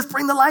we'd say, just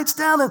bring the lights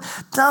down and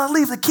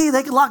leave the key.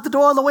 They can lock the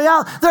door on the way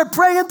out. They're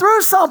praying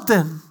through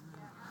something.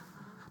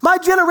 My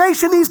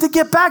generation needs to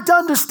get back to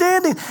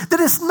understanding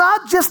that it's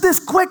not just this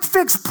quick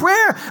fix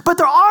prayer, but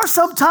there are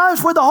some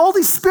times where the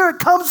Holy Spirit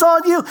comes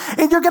on you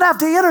and you're going to have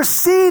to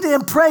intercede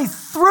and pray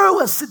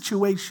through a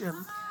situation.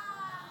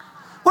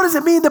 What does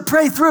it mean to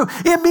pray through?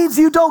 It means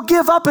you don't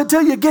give up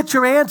until you get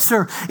your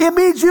answer. It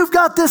means you've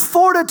got this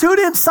fortitude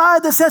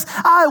inside that says,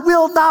 I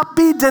will not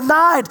be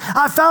denied.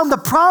 I found the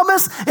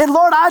promise, and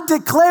Lord, I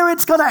declare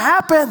it's going to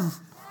happen.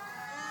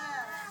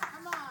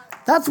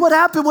 That's what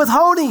happened with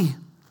Honey.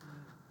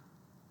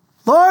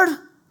 Lord,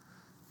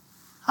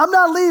 I'm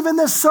not leaving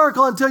this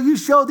circle until you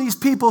show these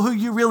people who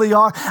you really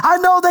are. I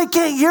know they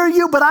can't hear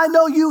you, but I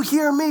know you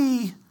hear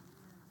me.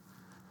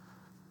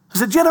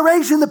 There's a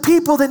generation of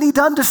people that need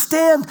to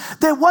understand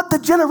that what the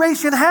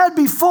generation had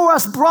before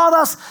us brought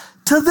us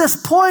to this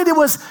point. It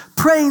was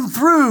praying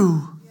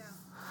through. Yeah.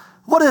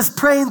 What does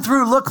praying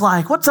through look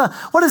like? What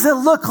does it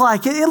look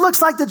like? It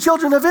looks like the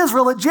children of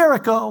Israel at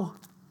Jericho.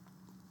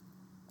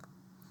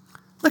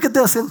 Look at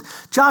this in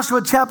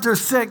Joshua chapter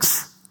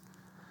 6.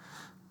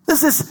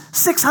 This is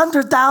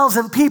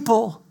 600,000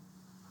 people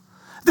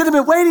that have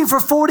been waiting for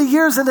 40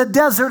 years in the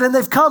desert, and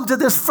they've come to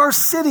this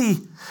first city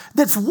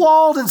that's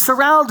walled and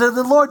surrounded. And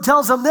the Lord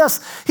tells them this.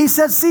 He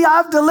said, see,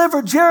 I've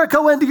delivered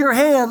Jericho into your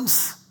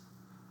hands.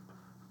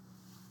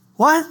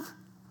 What?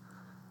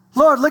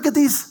 Lord, look at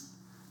these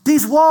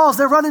walls.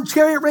 They're running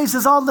chariot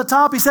races on the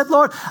top. He said,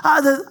 Lord,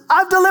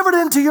 I've delivered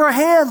it into your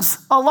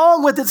hands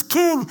along with its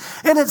king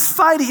and its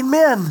fighting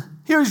men.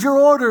 Here's your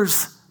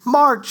orders.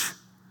 March.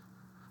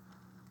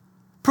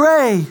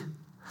 Pray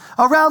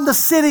around the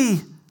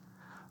city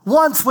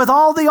once with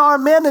all the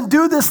armed men and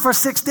do this for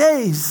 6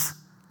 days.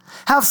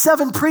 Have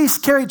 7 priests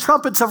carry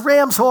trumpets of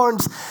ram's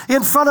horns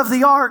in front of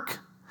the ark.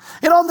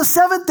 And on the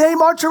 7th day,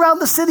 march around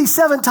the city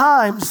 7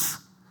 times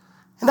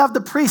and have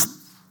the priests,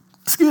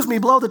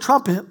 blow the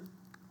trumpet.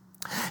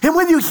 And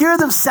when you hear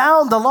them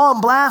sound the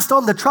long blast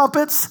on the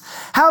trumpets,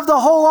 have the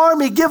whole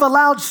army give a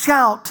loud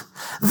shout.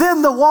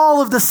 Then the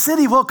wall of the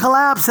city will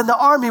collapse and the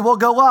army will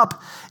go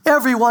up,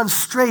 everyone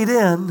straight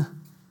in.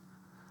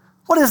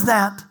 What is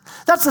that?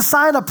 That's a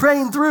sign of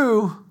praying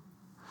through.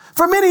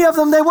 For many of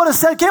them, they would have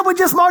said, can't we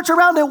just march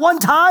around at one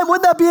time?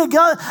 Wouldn't that be a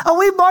good? Oh,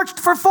 we've marched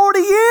for 40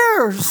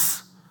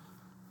 years.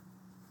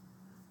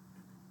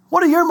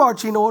 What are your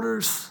marching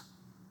orders?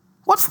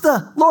 What's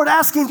the Lord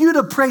asking you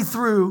to pray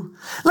through?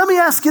 Let me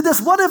ask you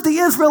this. What if the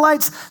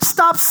Israelites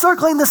stopped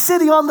circling the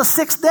city on the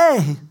 6th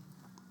day?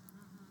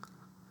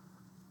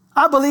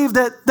 I believe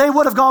that they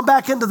would have gone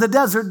back into the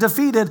desert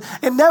defeated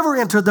and never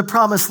entered the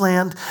promised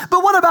land.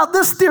 But what about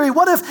this theory?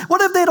 What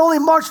if they'd only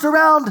marched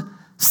around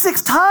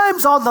 6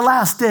 times on the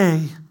last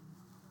day?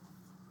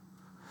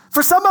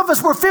 For some of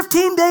us, we're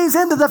 15 days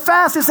into the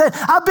fast and say,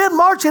 I've been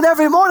marching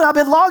every morning. I've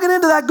been logging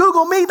into that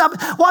Google Meet. I've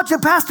been watching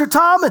Pastor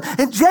Tom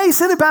and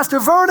Jason and Pastor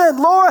Verna and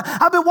Laura.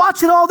 I've been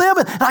watching all them.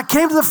 And I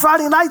came to the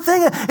Friday night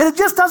thing and it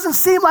just doesn't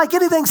seem like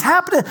anything's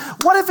happening.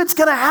 What if it's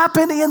going to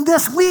happen in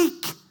this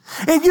week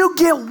and you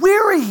get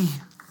weary?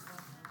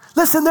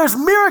 Listen, there's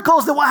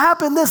miracles that will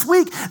happen this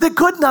week that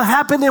couldn't have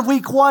happened in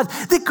week 1,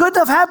 that couldn't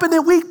have happened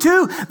in week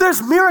 2.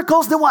 There's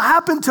miracles that will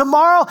happen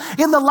tomorrow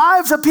in the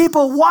lives of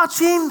people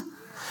watching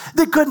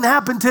that couldn't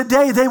happen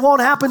today. They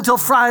won't happen till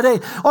Friday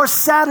or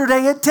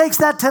Saturday. It takes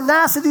that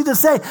tenacity to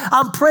say,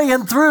 I'm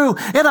praying through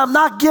and I'm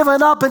not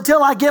giving up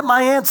until I get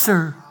my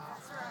answer.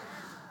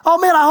 Oh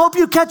man, I hope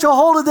you catch a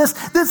hold of this.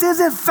 This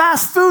isn't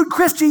fast food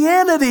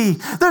Christianity.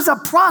 There's a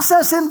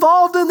process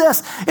involved in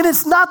this. And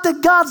it's not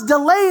that God's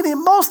delaying it.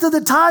 Most of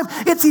the time,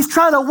 it's He's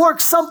trying to work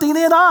something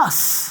in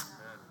us.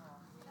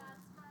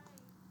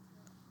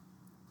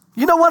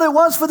 You know what it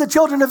was for the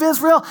children of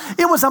Israel?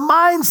 It was a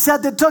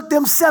mindset that took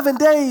them 7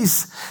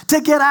 days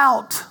to get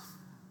out.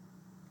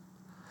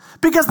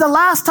 Because the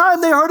last time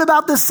they heard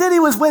about this city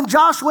was when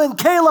Joshua and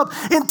Caleb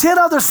and 10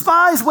 other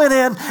spies went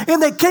in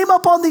and they came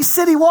up on these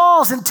city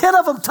walls and 10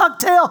 of them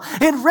tucked tail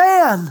and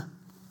ran.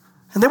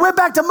 And they went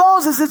back to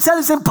Moses and said,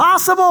 it's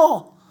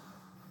impossible.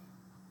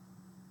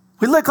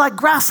 We look like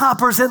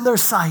grasshoppers in their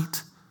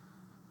sight.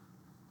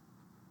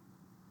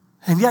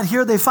 And yet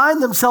here they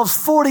find themselves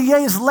 40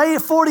 years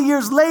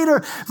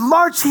later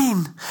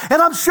marching.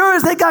 And I'm sure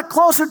as they got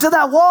closer to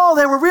that wall,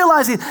 they were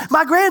realizing,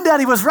 my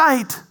granddaddy was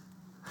right.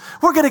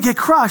 We're going to get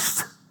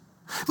crushed.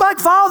 My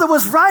father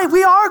was right.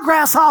 We are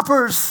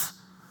grasshoppers.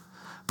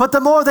 But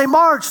the more they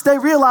marched, they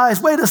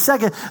realized, wait a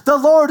second, the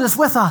Lord is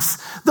with us.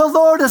 The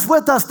Lord is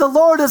with us. The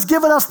Lord has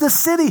given us this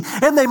city.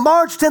 And they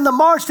marched and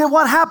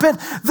what happened?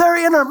 Their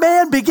inner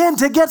man began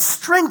to get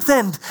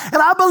strengthened. And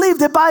I believe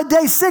that by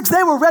day 6,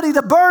 they were ready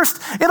to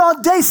burst. And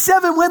on day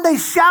 7, when they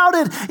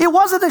shouted, it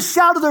wasn't a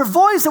shout of their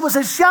voice, it was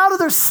a shout of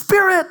their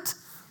spirit.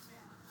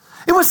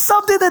 It was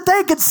something that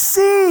they could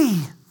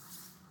see.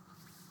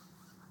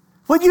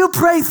 When you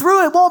pray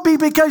through, it won't be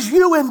because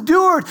you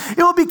endured. It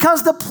will be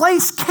because the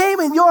place came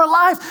in your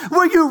life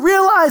where you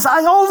realize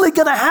I'm only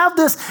going to have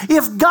this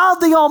if God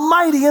the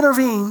Almighty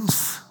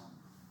intervenes.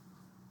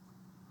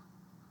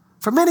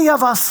 For many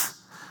of us,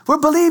 we're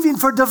believing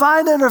for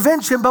divine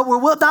intervention, but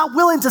we're not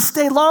willing to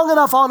stay long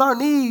enough on our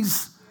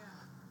knees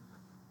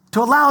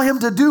to allow Him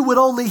to do what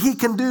only He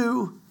can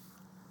do.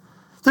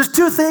 There's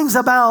 2 things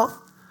about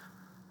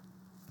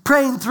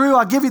praying through.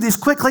 I'll give you these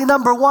quickly.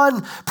 Number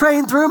 1,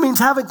 praying through means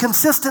having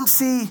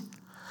consistency.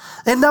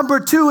 And number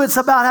 2, it's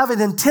about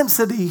having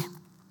intensity.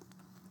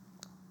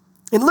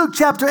 In Luke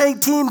chapter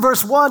 18,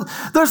 verse 1,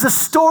 there's a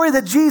story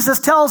that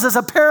Jesus tells as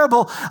a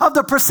parable of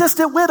the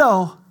persistent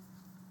widow.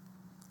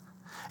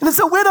 And it's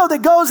a widow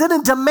that goes in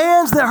and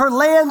demands that her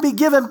land be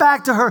given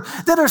back to her,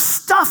 that her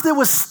stuff that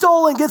was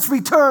stolen gets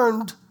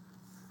returned.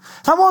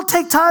 I won't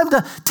take time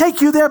to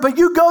take you there, but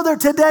you go there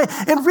today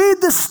and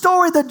read this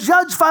story. The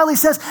judge finally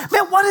says,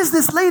 man, what is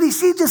this lady?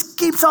 She just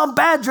keeps on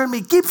badgering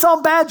me, keeps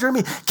on badgering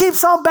me,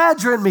 keeps on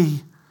badgering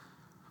me.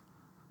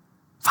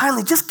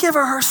 Finally, just give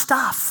her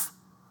stuff.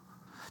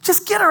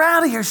 Just get her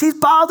out of here. She's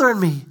bothering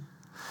me.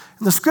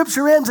 And the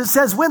scripture ends, it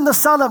says, when the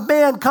Son of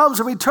Man comes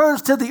and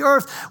returns to the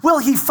earth, will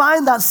He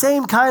find that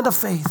same kind of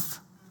faith?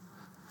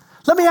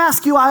 Let me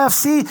ask you,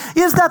 IFC,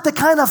 is that the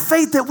kind of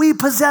faith that we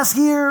possess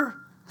here?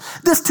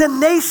 This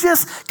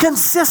tenacious,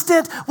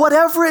 consistent,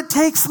 whatever it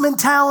takes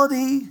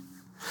mentality.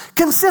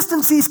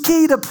 Consistency is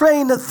key to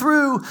praying it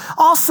through.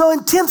 Also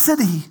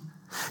intensity.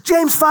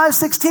 James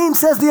 5:16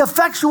 says the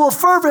effectual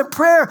fervent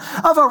prayer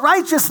of a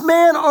righteous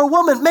man or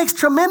woman makes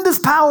tremendous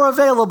power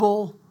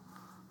available.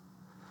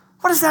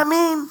 What does that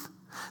mean?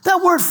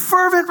 That word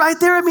fervent right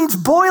there, it means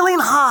boiling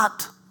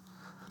hot.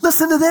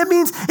 Listen to that,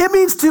 it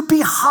means to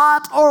be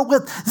hot or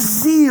with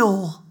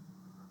zeal.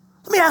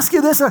 Let me ask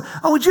you this, or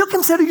would you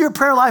consider your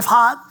prayer life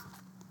hot?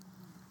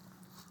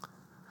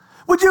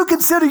 Would you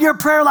consider your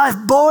prayer life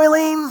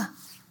boiling?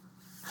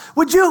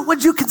 Would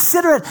you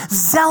consider it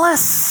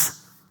zealous?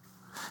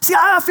 See,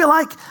 I feel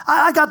like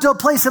I got to a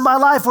place in my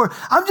life where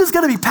I'm just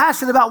going to be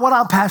passionate about what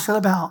I'm passionate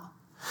about.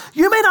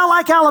 You may not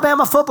like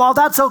Alabama football.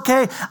 That's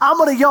okay. I'm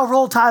going to yell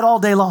Roll Tide all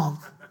day long.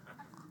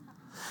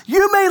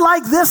 You may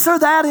like this or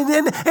that,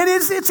 and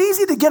it's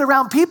easy to get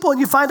around people and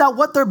you find out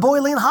what they're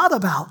boiling hot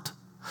about.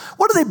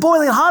 What are they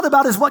boiling hot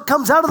about is what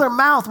comes out of their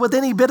mouth with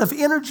any bit of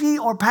energy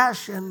or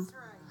passion.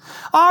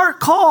 Our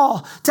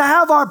call to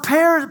have our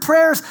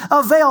prayers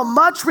avail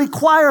much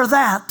require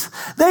that.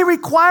 They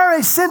require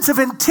a sense of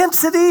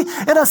intensity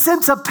and a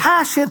sense of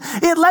passion.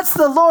 It lets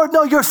the Lord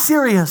know you're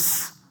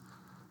serious.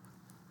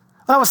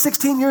 When I was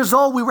 16 years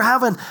old, we were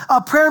having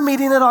a prayer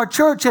meeting at our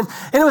church, and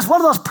it was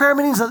one of those prayer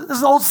meetings, this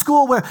is old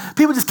school, where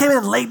people just came in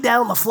and laid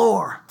down on the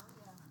floor.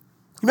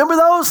 You remember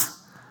those?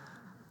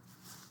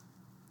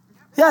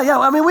 Yeah.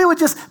 I mean, we would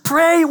just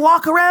pray,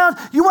 walk around.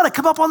 You want to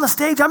come up on the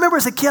stage? I remember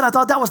as a kid, I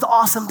thought that was the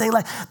awesome thing.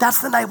 Like, that's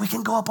the night we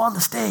can go up on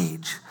the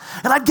stage.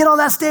 And I'd get on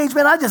that stage,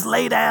 man, I'd just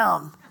lay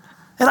down.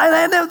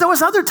 And there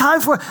was other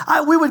times where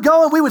we would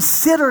go and we would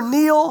sit or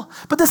kneel.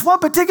 But this one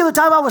particular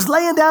time I was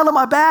laying down on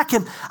my back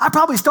and I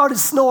probably started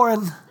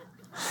snoring.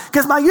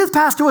 Because my youth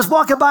pastor was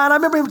walking by and I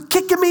remember him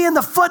kicking me in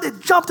the foot and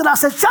jumped and I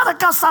said, I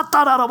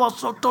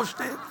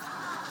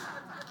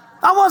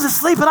wasn't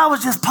sleeping, I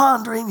was just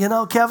pondering,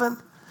 Kevin.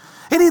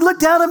 And he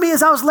looked down at me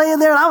as I was laying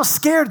there and I was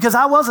scared because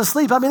I was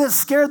asleep. I mean, it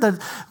scared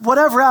the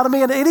whatever out of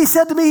me. And he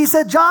said to me,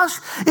 Josh,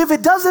 if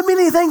it doesn't mean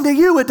anything to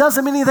you, it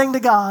doesn't mean anything to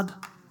God.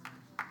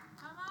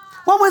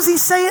 What was he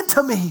saying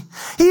to me?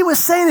 He was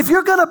saying, if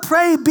you're going to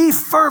pray, be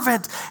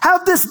fervent.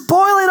 Have this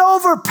boiling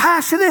over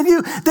passion in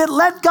you that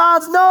let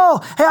God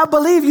know, hey, I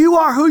believe you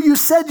are who you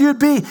said you'd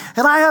be,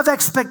 and I have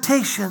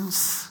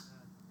expectations.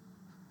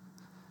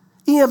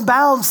 Ian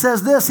Bound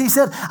says this. He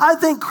said, I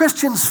think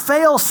Christians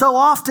fail so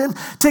often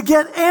to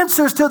get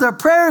answers to their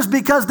prayers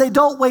because they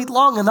don't wait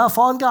long enough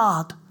on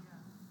God.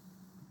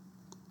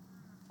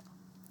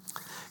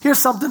 Here's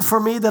something for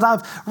me that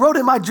I've wrote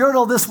in my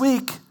journal this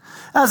week.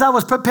 As I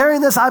was preparing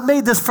this, I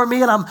made this for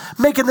me, and I'm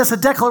making this a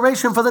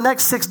declaration for the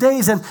next 6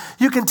 days, and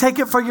you can take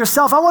it for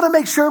yourself. I want to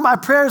make sure my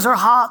prayers are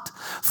hot,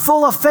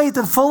 full of faith,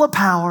 and full of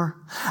power.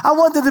 I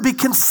want them to be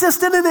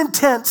consistent and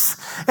intense,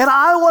 and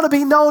I want to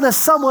be known as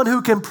someone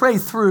who can pray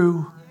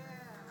through.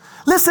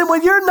 Listen,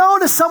 when you're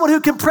known as someone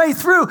who can pray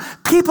through,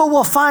 people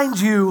will find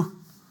you.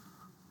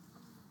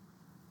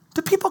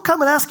 Do people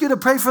come and ask you to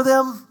pray for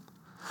them?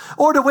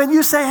 Or do when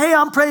you say, hey,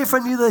 I'm praying for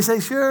you, they say,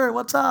 sure,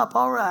 what's up?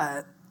 All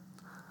right.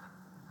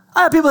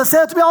 I have people that say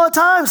that to me all the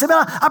time. Say,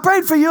 man, I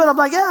prayed for you. And I'm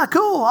like, yeah,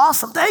 cool,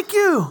 awesome, thank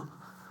you.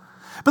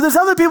 But there's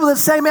other people that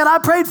say, man, I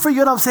prayed for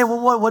you. And I'm saying,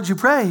 well, what did you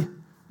pray?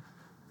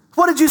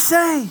 What did you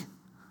say?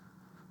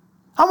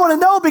 I want to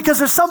know because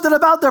there's something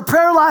about their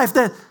prayer life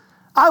that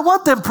I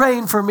want them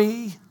praying for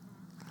me.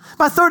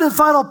 My third and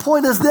final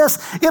point is this.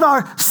 In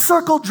our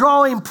circle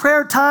drawing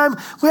prayer time,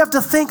 we have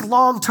to think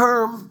long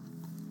term.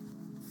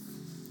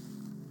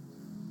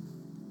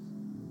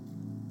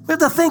 We have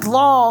to think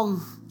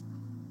long.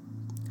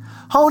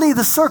 Honey,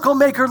 the circle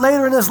maker,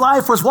 later in his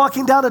life was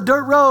walking down a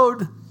dirt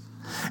road,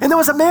 and there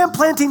was a man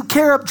planting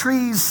carob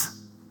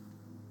trees.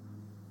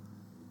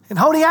 And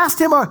Honey asked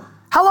him,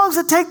 how long does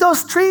it take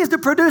those trees to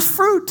produce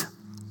fruit?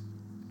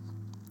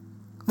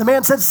 The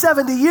man said,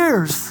 70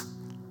 years.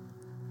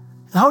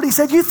 And Honey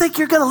said, you think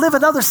you're going to live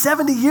another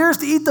 70 years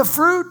to eat the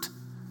fruit?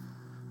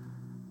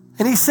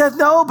 And he said,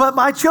 no, but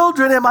my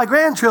children and my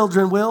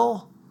grandchildren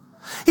will.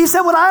 He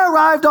said, when I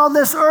arrived on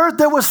this earth,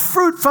 there was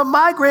fruit from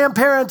my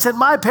grandparents and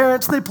my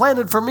parents. They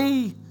planted for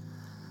me.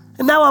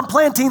 And now I'm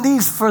planting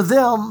these for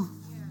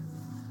them.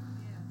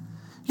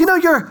 You know,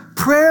 your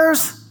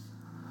prayers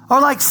are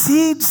like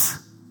seeds.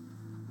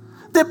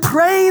 That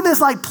praying is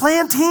like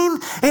planting,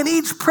 and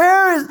each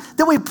prayer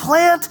that we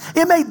plant,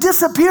 it may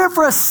disappear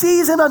for a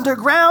season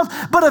underground,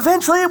 but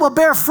eventually it will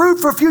bear fruit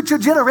for future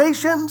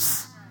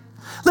generations.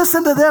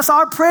 Listen to this,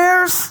 our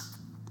prayers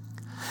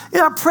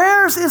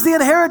is the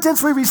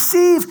inheritance we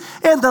receive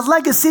and the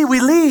legacy we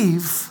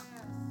leave.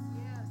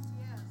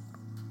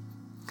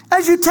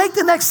 As you take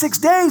the next 6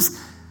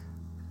 days,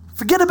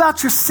 forget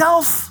about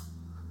yourself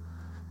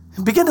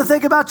and begin to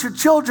think about your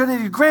children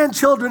and your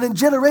grandchildren and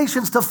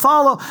generations to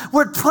follow.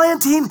 We're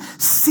planting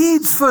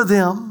seeds for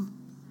them.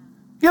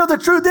 You know, the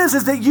truth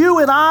is that you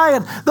and I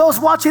and those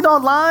watching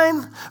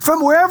online,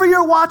 from wherever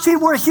you're watching,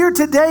 we're here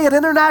today at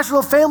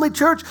International Family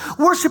Church,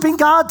 worshiping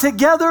God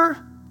together.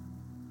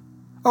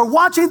 or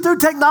watching through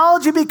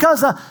technology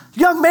because a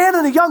young man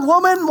and a young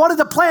woman wanted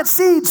to plant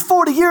seeds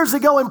 40 years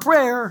ago in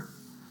prayer.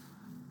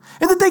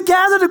 And that they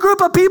gathered a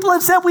group of people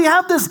and said, we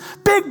have this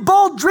big,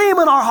 bold dream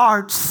in our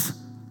hearts.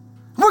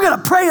 We're going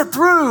to pray it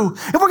through,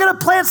 and we're going to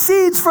plant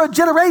seeds for a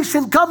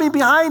generation coming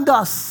behind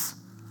us.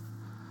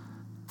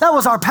 That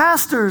was our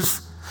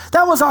pastors.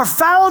 That was our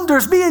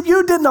founders. Me and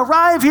you didn't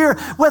arrive here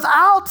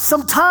without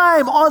some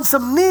time on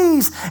some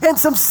knees and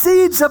some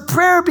seeds of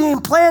prayer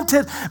being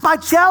planted. My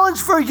challenge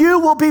for you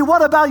will be,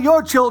 what about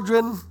your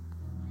children?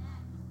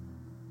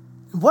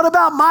 What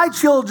about my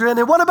children?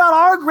 And what about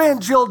our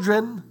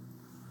grandchildren?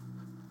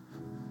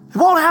 It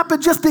won't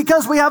happen just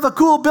because we have a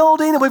cool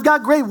building and we've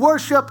got great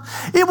worship.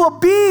 It will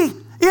be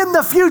in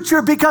the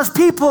future because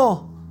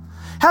people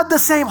have the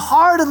same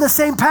heart and the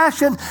same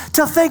passion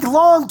to think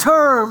long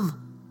term.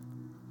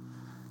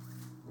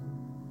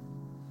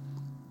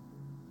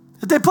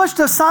 They pushed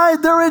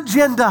aside their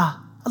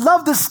agenda. I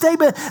love this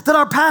statement that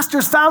our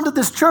pastors founded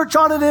this church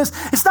on.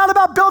 It's not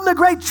about building a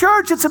great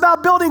church, it's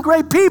about building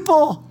great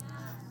people.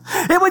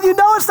 And when you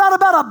know it's not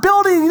about a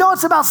building, you know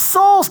it's about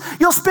souls,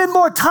 you'll spend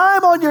more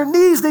time on your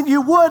knees than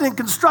you would in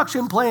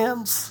construction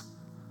plans.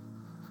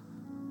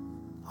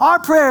 Our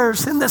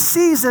prayers in this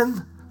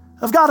season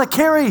have got to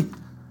carry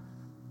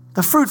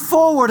the fruit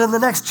forward in the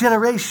next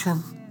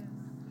generation.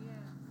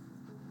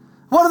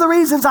 One of the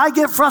reasons I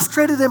get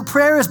frustrated in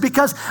prayer is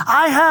because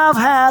I have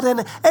had an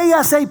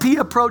ASAP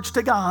approach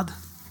to God.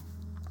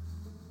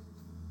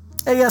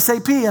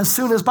 ASAP, as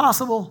soon as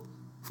possible.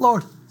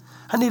 Lord,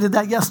 I needed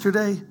that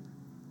yesterday.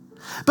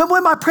 But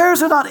when my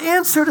prayers are not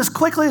answered as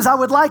quickly as I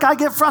would like, I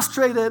get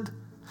frustrated.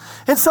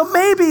 And so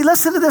maybe,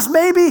 listen to this,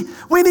 maybe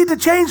we need to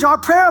change our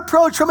prayer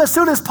approach from as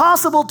soon as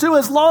possible to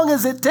as long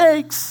as it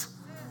takes.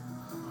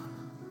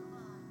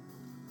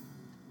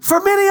 For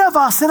many of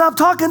us, and I'm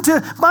talking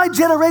to my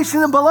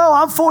generation and below,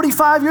 I'm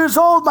 45 years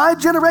old, my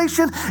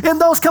generation and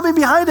those coming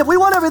behind it, we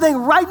want everything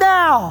right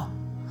now.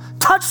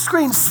 Touch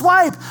screen,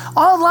 swipe,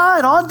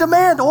 online, on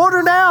demand,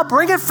 order now,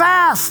 bring it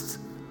fast.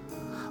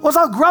 I was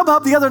on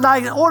Grubhub the other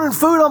night ordering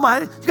food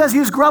you guys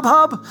use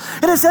Grubhub?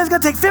 And it says it's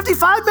gonna take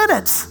 55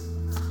 minutes.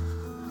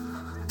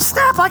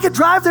 Snap, I could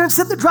drive there and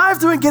sit in the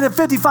drive-thru and get it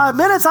 55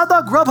 minutes. I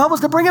thought Grubhub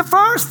was gonna bring it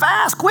first,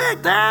 fast,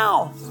 quick,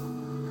 now.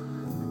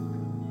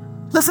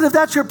 Listen, if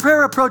that's your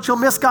prayer approach, you'll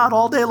miss God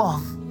all day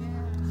long.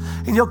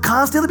 And you'll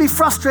constantly be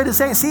frustrated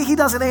saying, see, he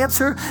doesn't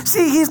answer.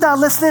 See, he's not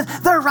listening.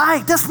 They're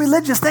right. This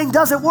religious thing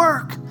doesn't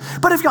work.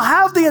 But if you'll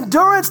have the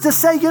endurance to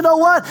say, you know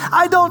what?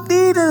 I don't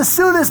need it as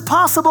soon as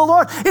possible,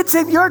 Lord. It's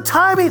in your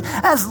timing.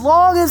 As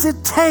long as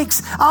it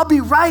takes, I'll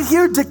be right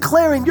here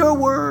declaring your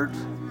word.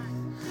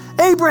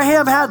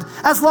 Abraham had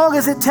as long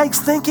as it takes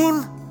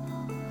thinking.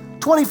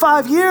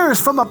 25 years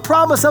from a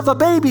promise of a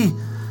baby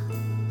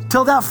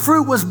till that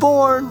fruit was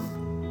born.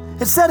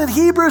 It said in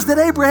Hebrews that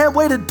Abraham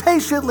waited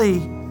patiently.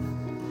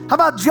 How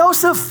about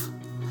Joseph?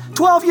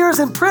 12 years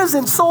in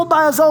prison, sold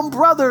by his own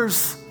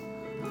brothers.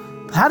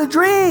 Had a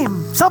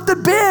dream,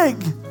 something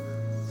big.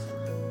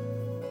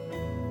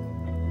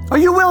 Are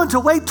you willing to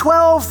wait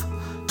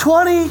 12,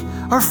 20,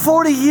 or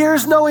 40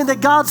 years knowing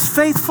that God's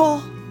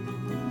faithful?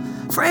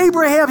 For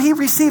Abraham, he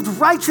received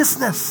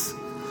righteousness.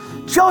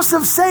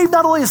 Joseph saved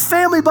not only his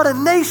family, but a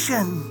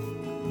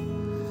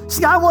nation.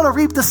 See, I want to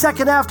reap the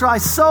second after I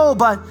sow,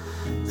 but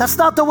that's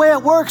not the way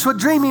it works with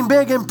dreaming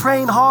big and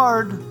praying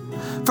hard.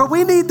 For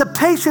we need the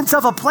patience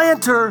of a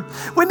planter.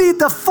 We need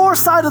the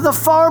foresight of the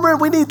farmer.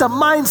 We need the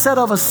mindset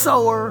of a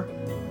sower.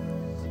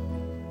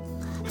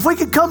 If we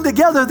could come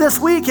together this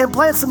week and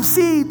plant some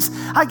seeds,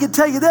 I can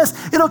tell you this,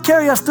 it'll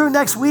carry us through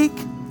next week.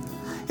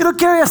 It'll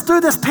carry us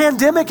through this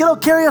pandemic. It'll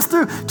carry us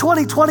through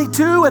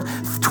 2022 and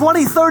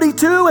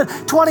 2032 and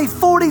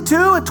 2042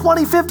 and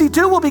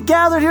 2052. We'll be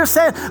gathered here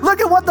saying,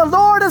 look at what the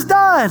Lord has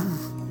done.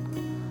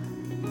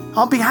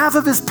 On behalf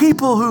of his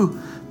people who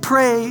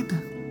prayed.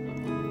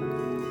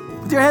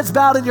 With your heads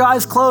bowed and your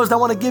eyes closed, I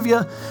want to give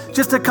you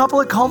just a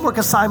couple of homework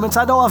assignments.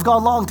 I know I've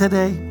gone long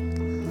today.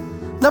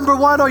 Number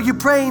one, are you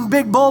praying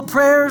big, bold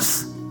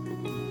prayers?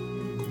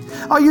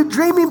 Are you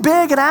dreaming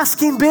big and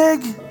asking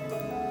big?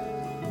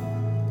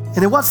 And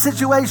in what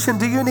situation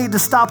do you need to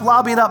stop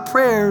lobbing up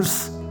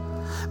prayers,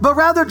 but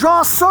rather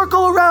draw a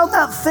circle around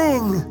that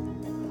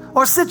thing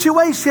or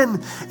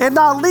situation and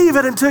not leave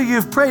it until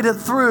you've prayed it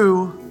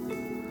through?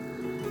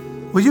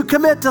 Will you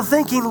commit to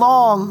thinking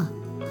long?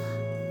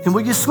 And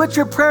will you switch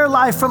your prayer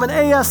life from an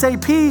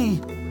ASAP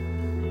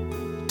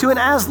to an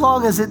as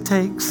long as it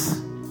takes?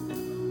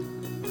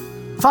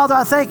 Father,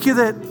 I thank you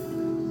that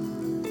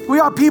we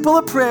are people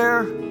of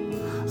prayer.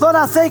 Lord,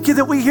 I thank you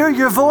that we hear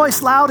your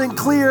voice loud and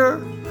clear,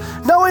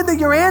 knowing that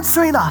you're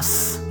answering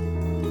us.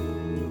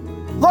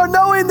 Lord,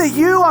 knowing that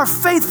you are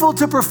faithful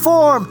to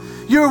perform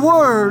your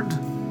word.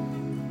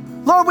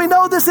 Lord, we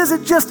know this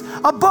isn't just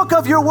a book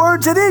of your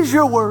words, it is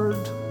your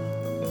word.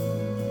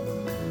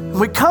 And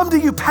we come to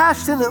you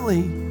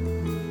passionately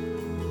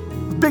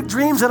with big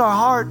dreams in our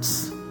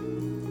hearts,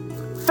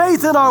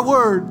 faith in our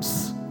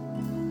words.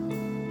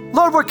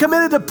 Lord, we're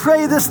committed to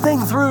pray this thing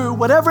through,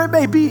 whatever it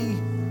may be.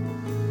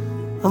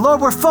 And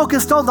Lord, we're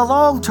focused on the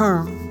long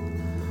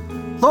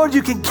term. Lord,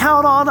 you can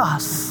count on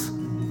us.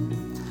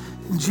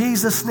 In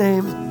Jesus'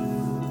 name,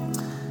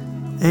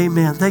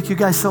 amen. Thank you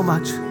guys so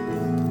much.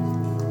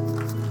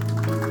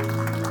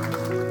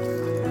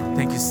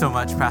 Thank you so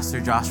much, Pastor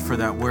Josh, for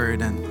that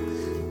word.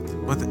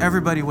 And with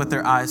everybody with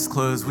their eyes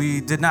closed,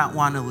 we did not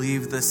want to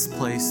leave this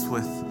place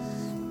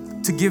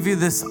to give you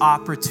this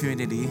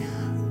opportunity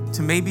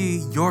to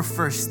maybe your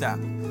first step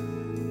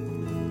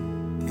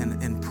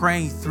in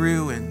praying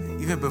through,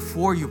 and even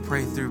before you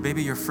pray through,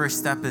 maybe your first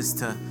step is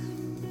to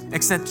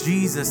accept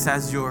Jesus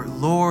as your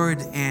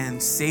Lord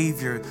and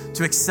Savior,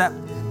 to accept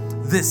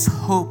this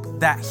hope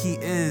that He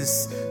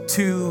is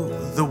to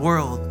the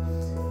world.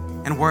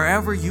 And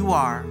wherever you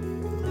are,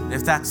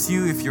 if that's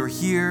you, if you're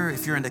here,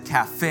 if you're in the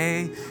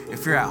cafe,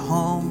 if you're at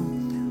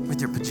home with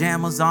your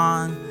pajamas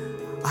on,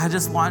 I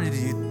just wanted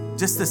you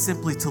just to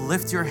simply to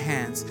lift your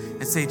hands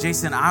and say,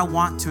 Jason, I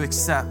want to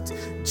accept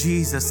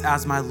Jesus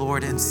as my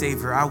Lord and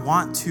Savior. I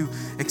want to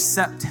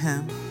accept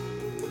Him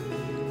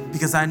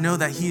because I know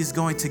that He is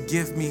going to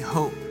give me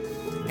hope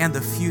and the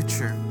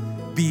future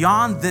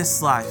beyond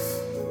this life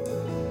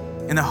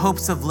in the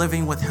hopes of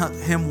living with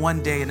Him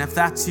one day. And if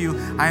that's you,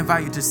 I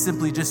invite you to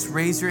simply just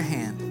raise your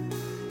hand.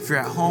 If you're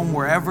at home,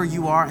 wherever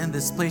you are in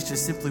this place,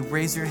 just simply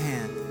raise your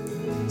hand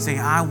saying,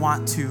 I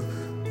want to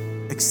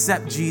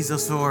accept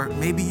Jesus. Or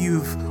maybe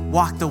you've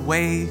walked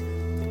away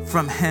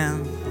from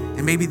Him,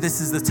 and maybe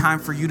this is the time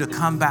for you to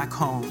come back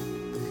home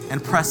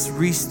and press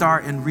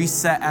restart and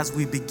reset as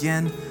we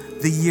begin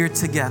the year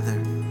together.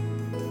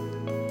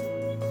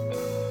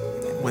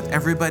 With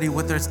everybody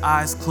with their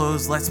eyes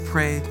closed, let's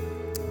pray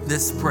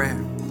this prayer.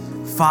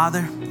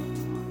 Father,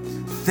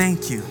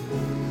 thank you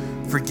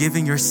for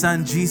giving your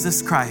Son,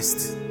 Jesus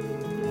Christ,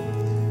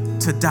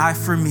 to die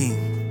for me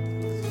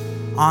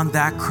on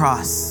that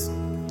cross.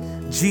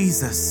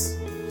 Jesus,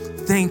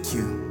 thank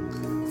you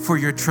for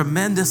your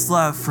tremendous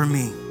love for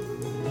me.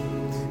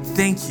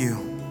 Thank you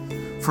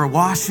for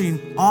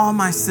washing all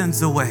my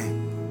sins away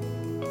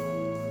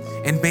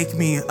and make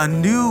me a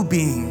new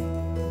being,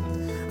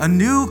 a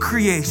new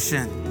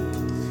creation.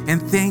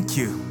 And thank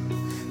you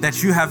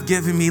that you have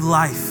given me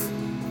life,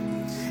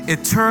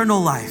 eternal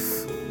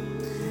life.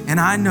 And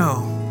I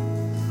know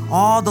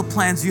all the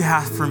plans you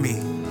have for me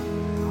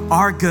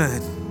are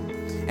good.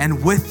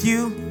 And with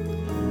you,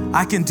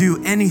 I can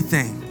do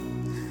anything.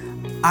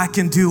 I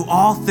can do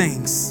all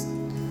things.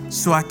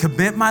 So I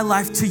commit my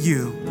life to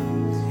you,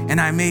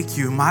 and I make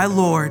you my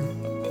Lord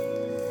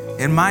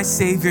and my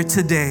Savior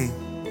today.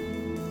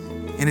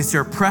 And it's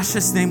your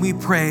precious name we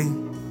pray.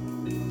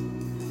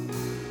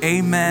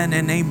 Amen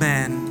and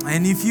amen.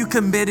 And if you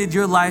committed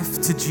your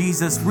life to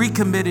Jesus,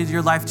 recommitted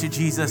your life to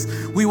Jesus,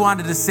 we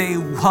wanted to say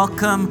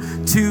welcome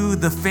to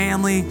the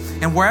family.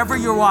 And wherever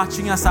you're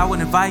watching us, I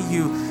would invite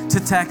you to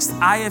text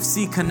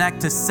IFC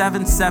Connect to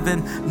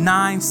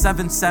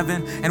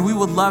 77977, and we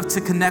would love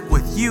to connect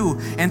with you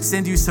and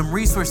send you some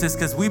resources,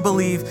 because we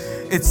believe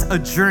it's a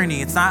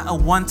journey. It's not a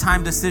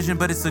one-time decision,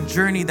 but it's a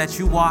journey that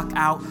you walk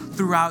out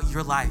throughout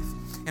your life.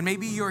 And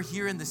maybe you're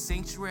here in the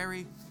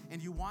sanctuary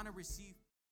and you want to receive